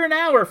under an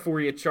hour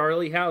for you,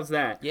 Charlie. How's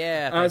that?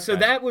 Yeah. Thanks, so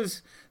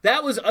guys.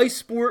 that was Ice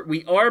Sport.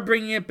 We are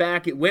bringing it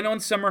back. It went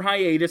on summer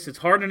hiatus. It's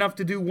hard enough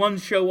to do one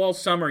show all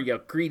summer, you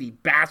greedy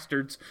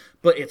bastards.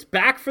 But it's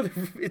back for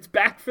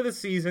the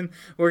season.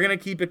 We're gonna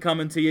keep it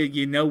coming to you.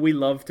 You know we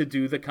love to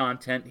do the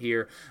content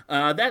here.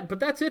 But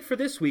that's it for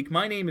this week.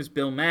 My name is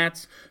Bill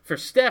Matz. For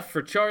Steph,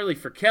 for Charlie,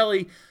 for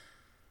Kelly.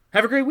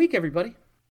 Have a great week, everybody.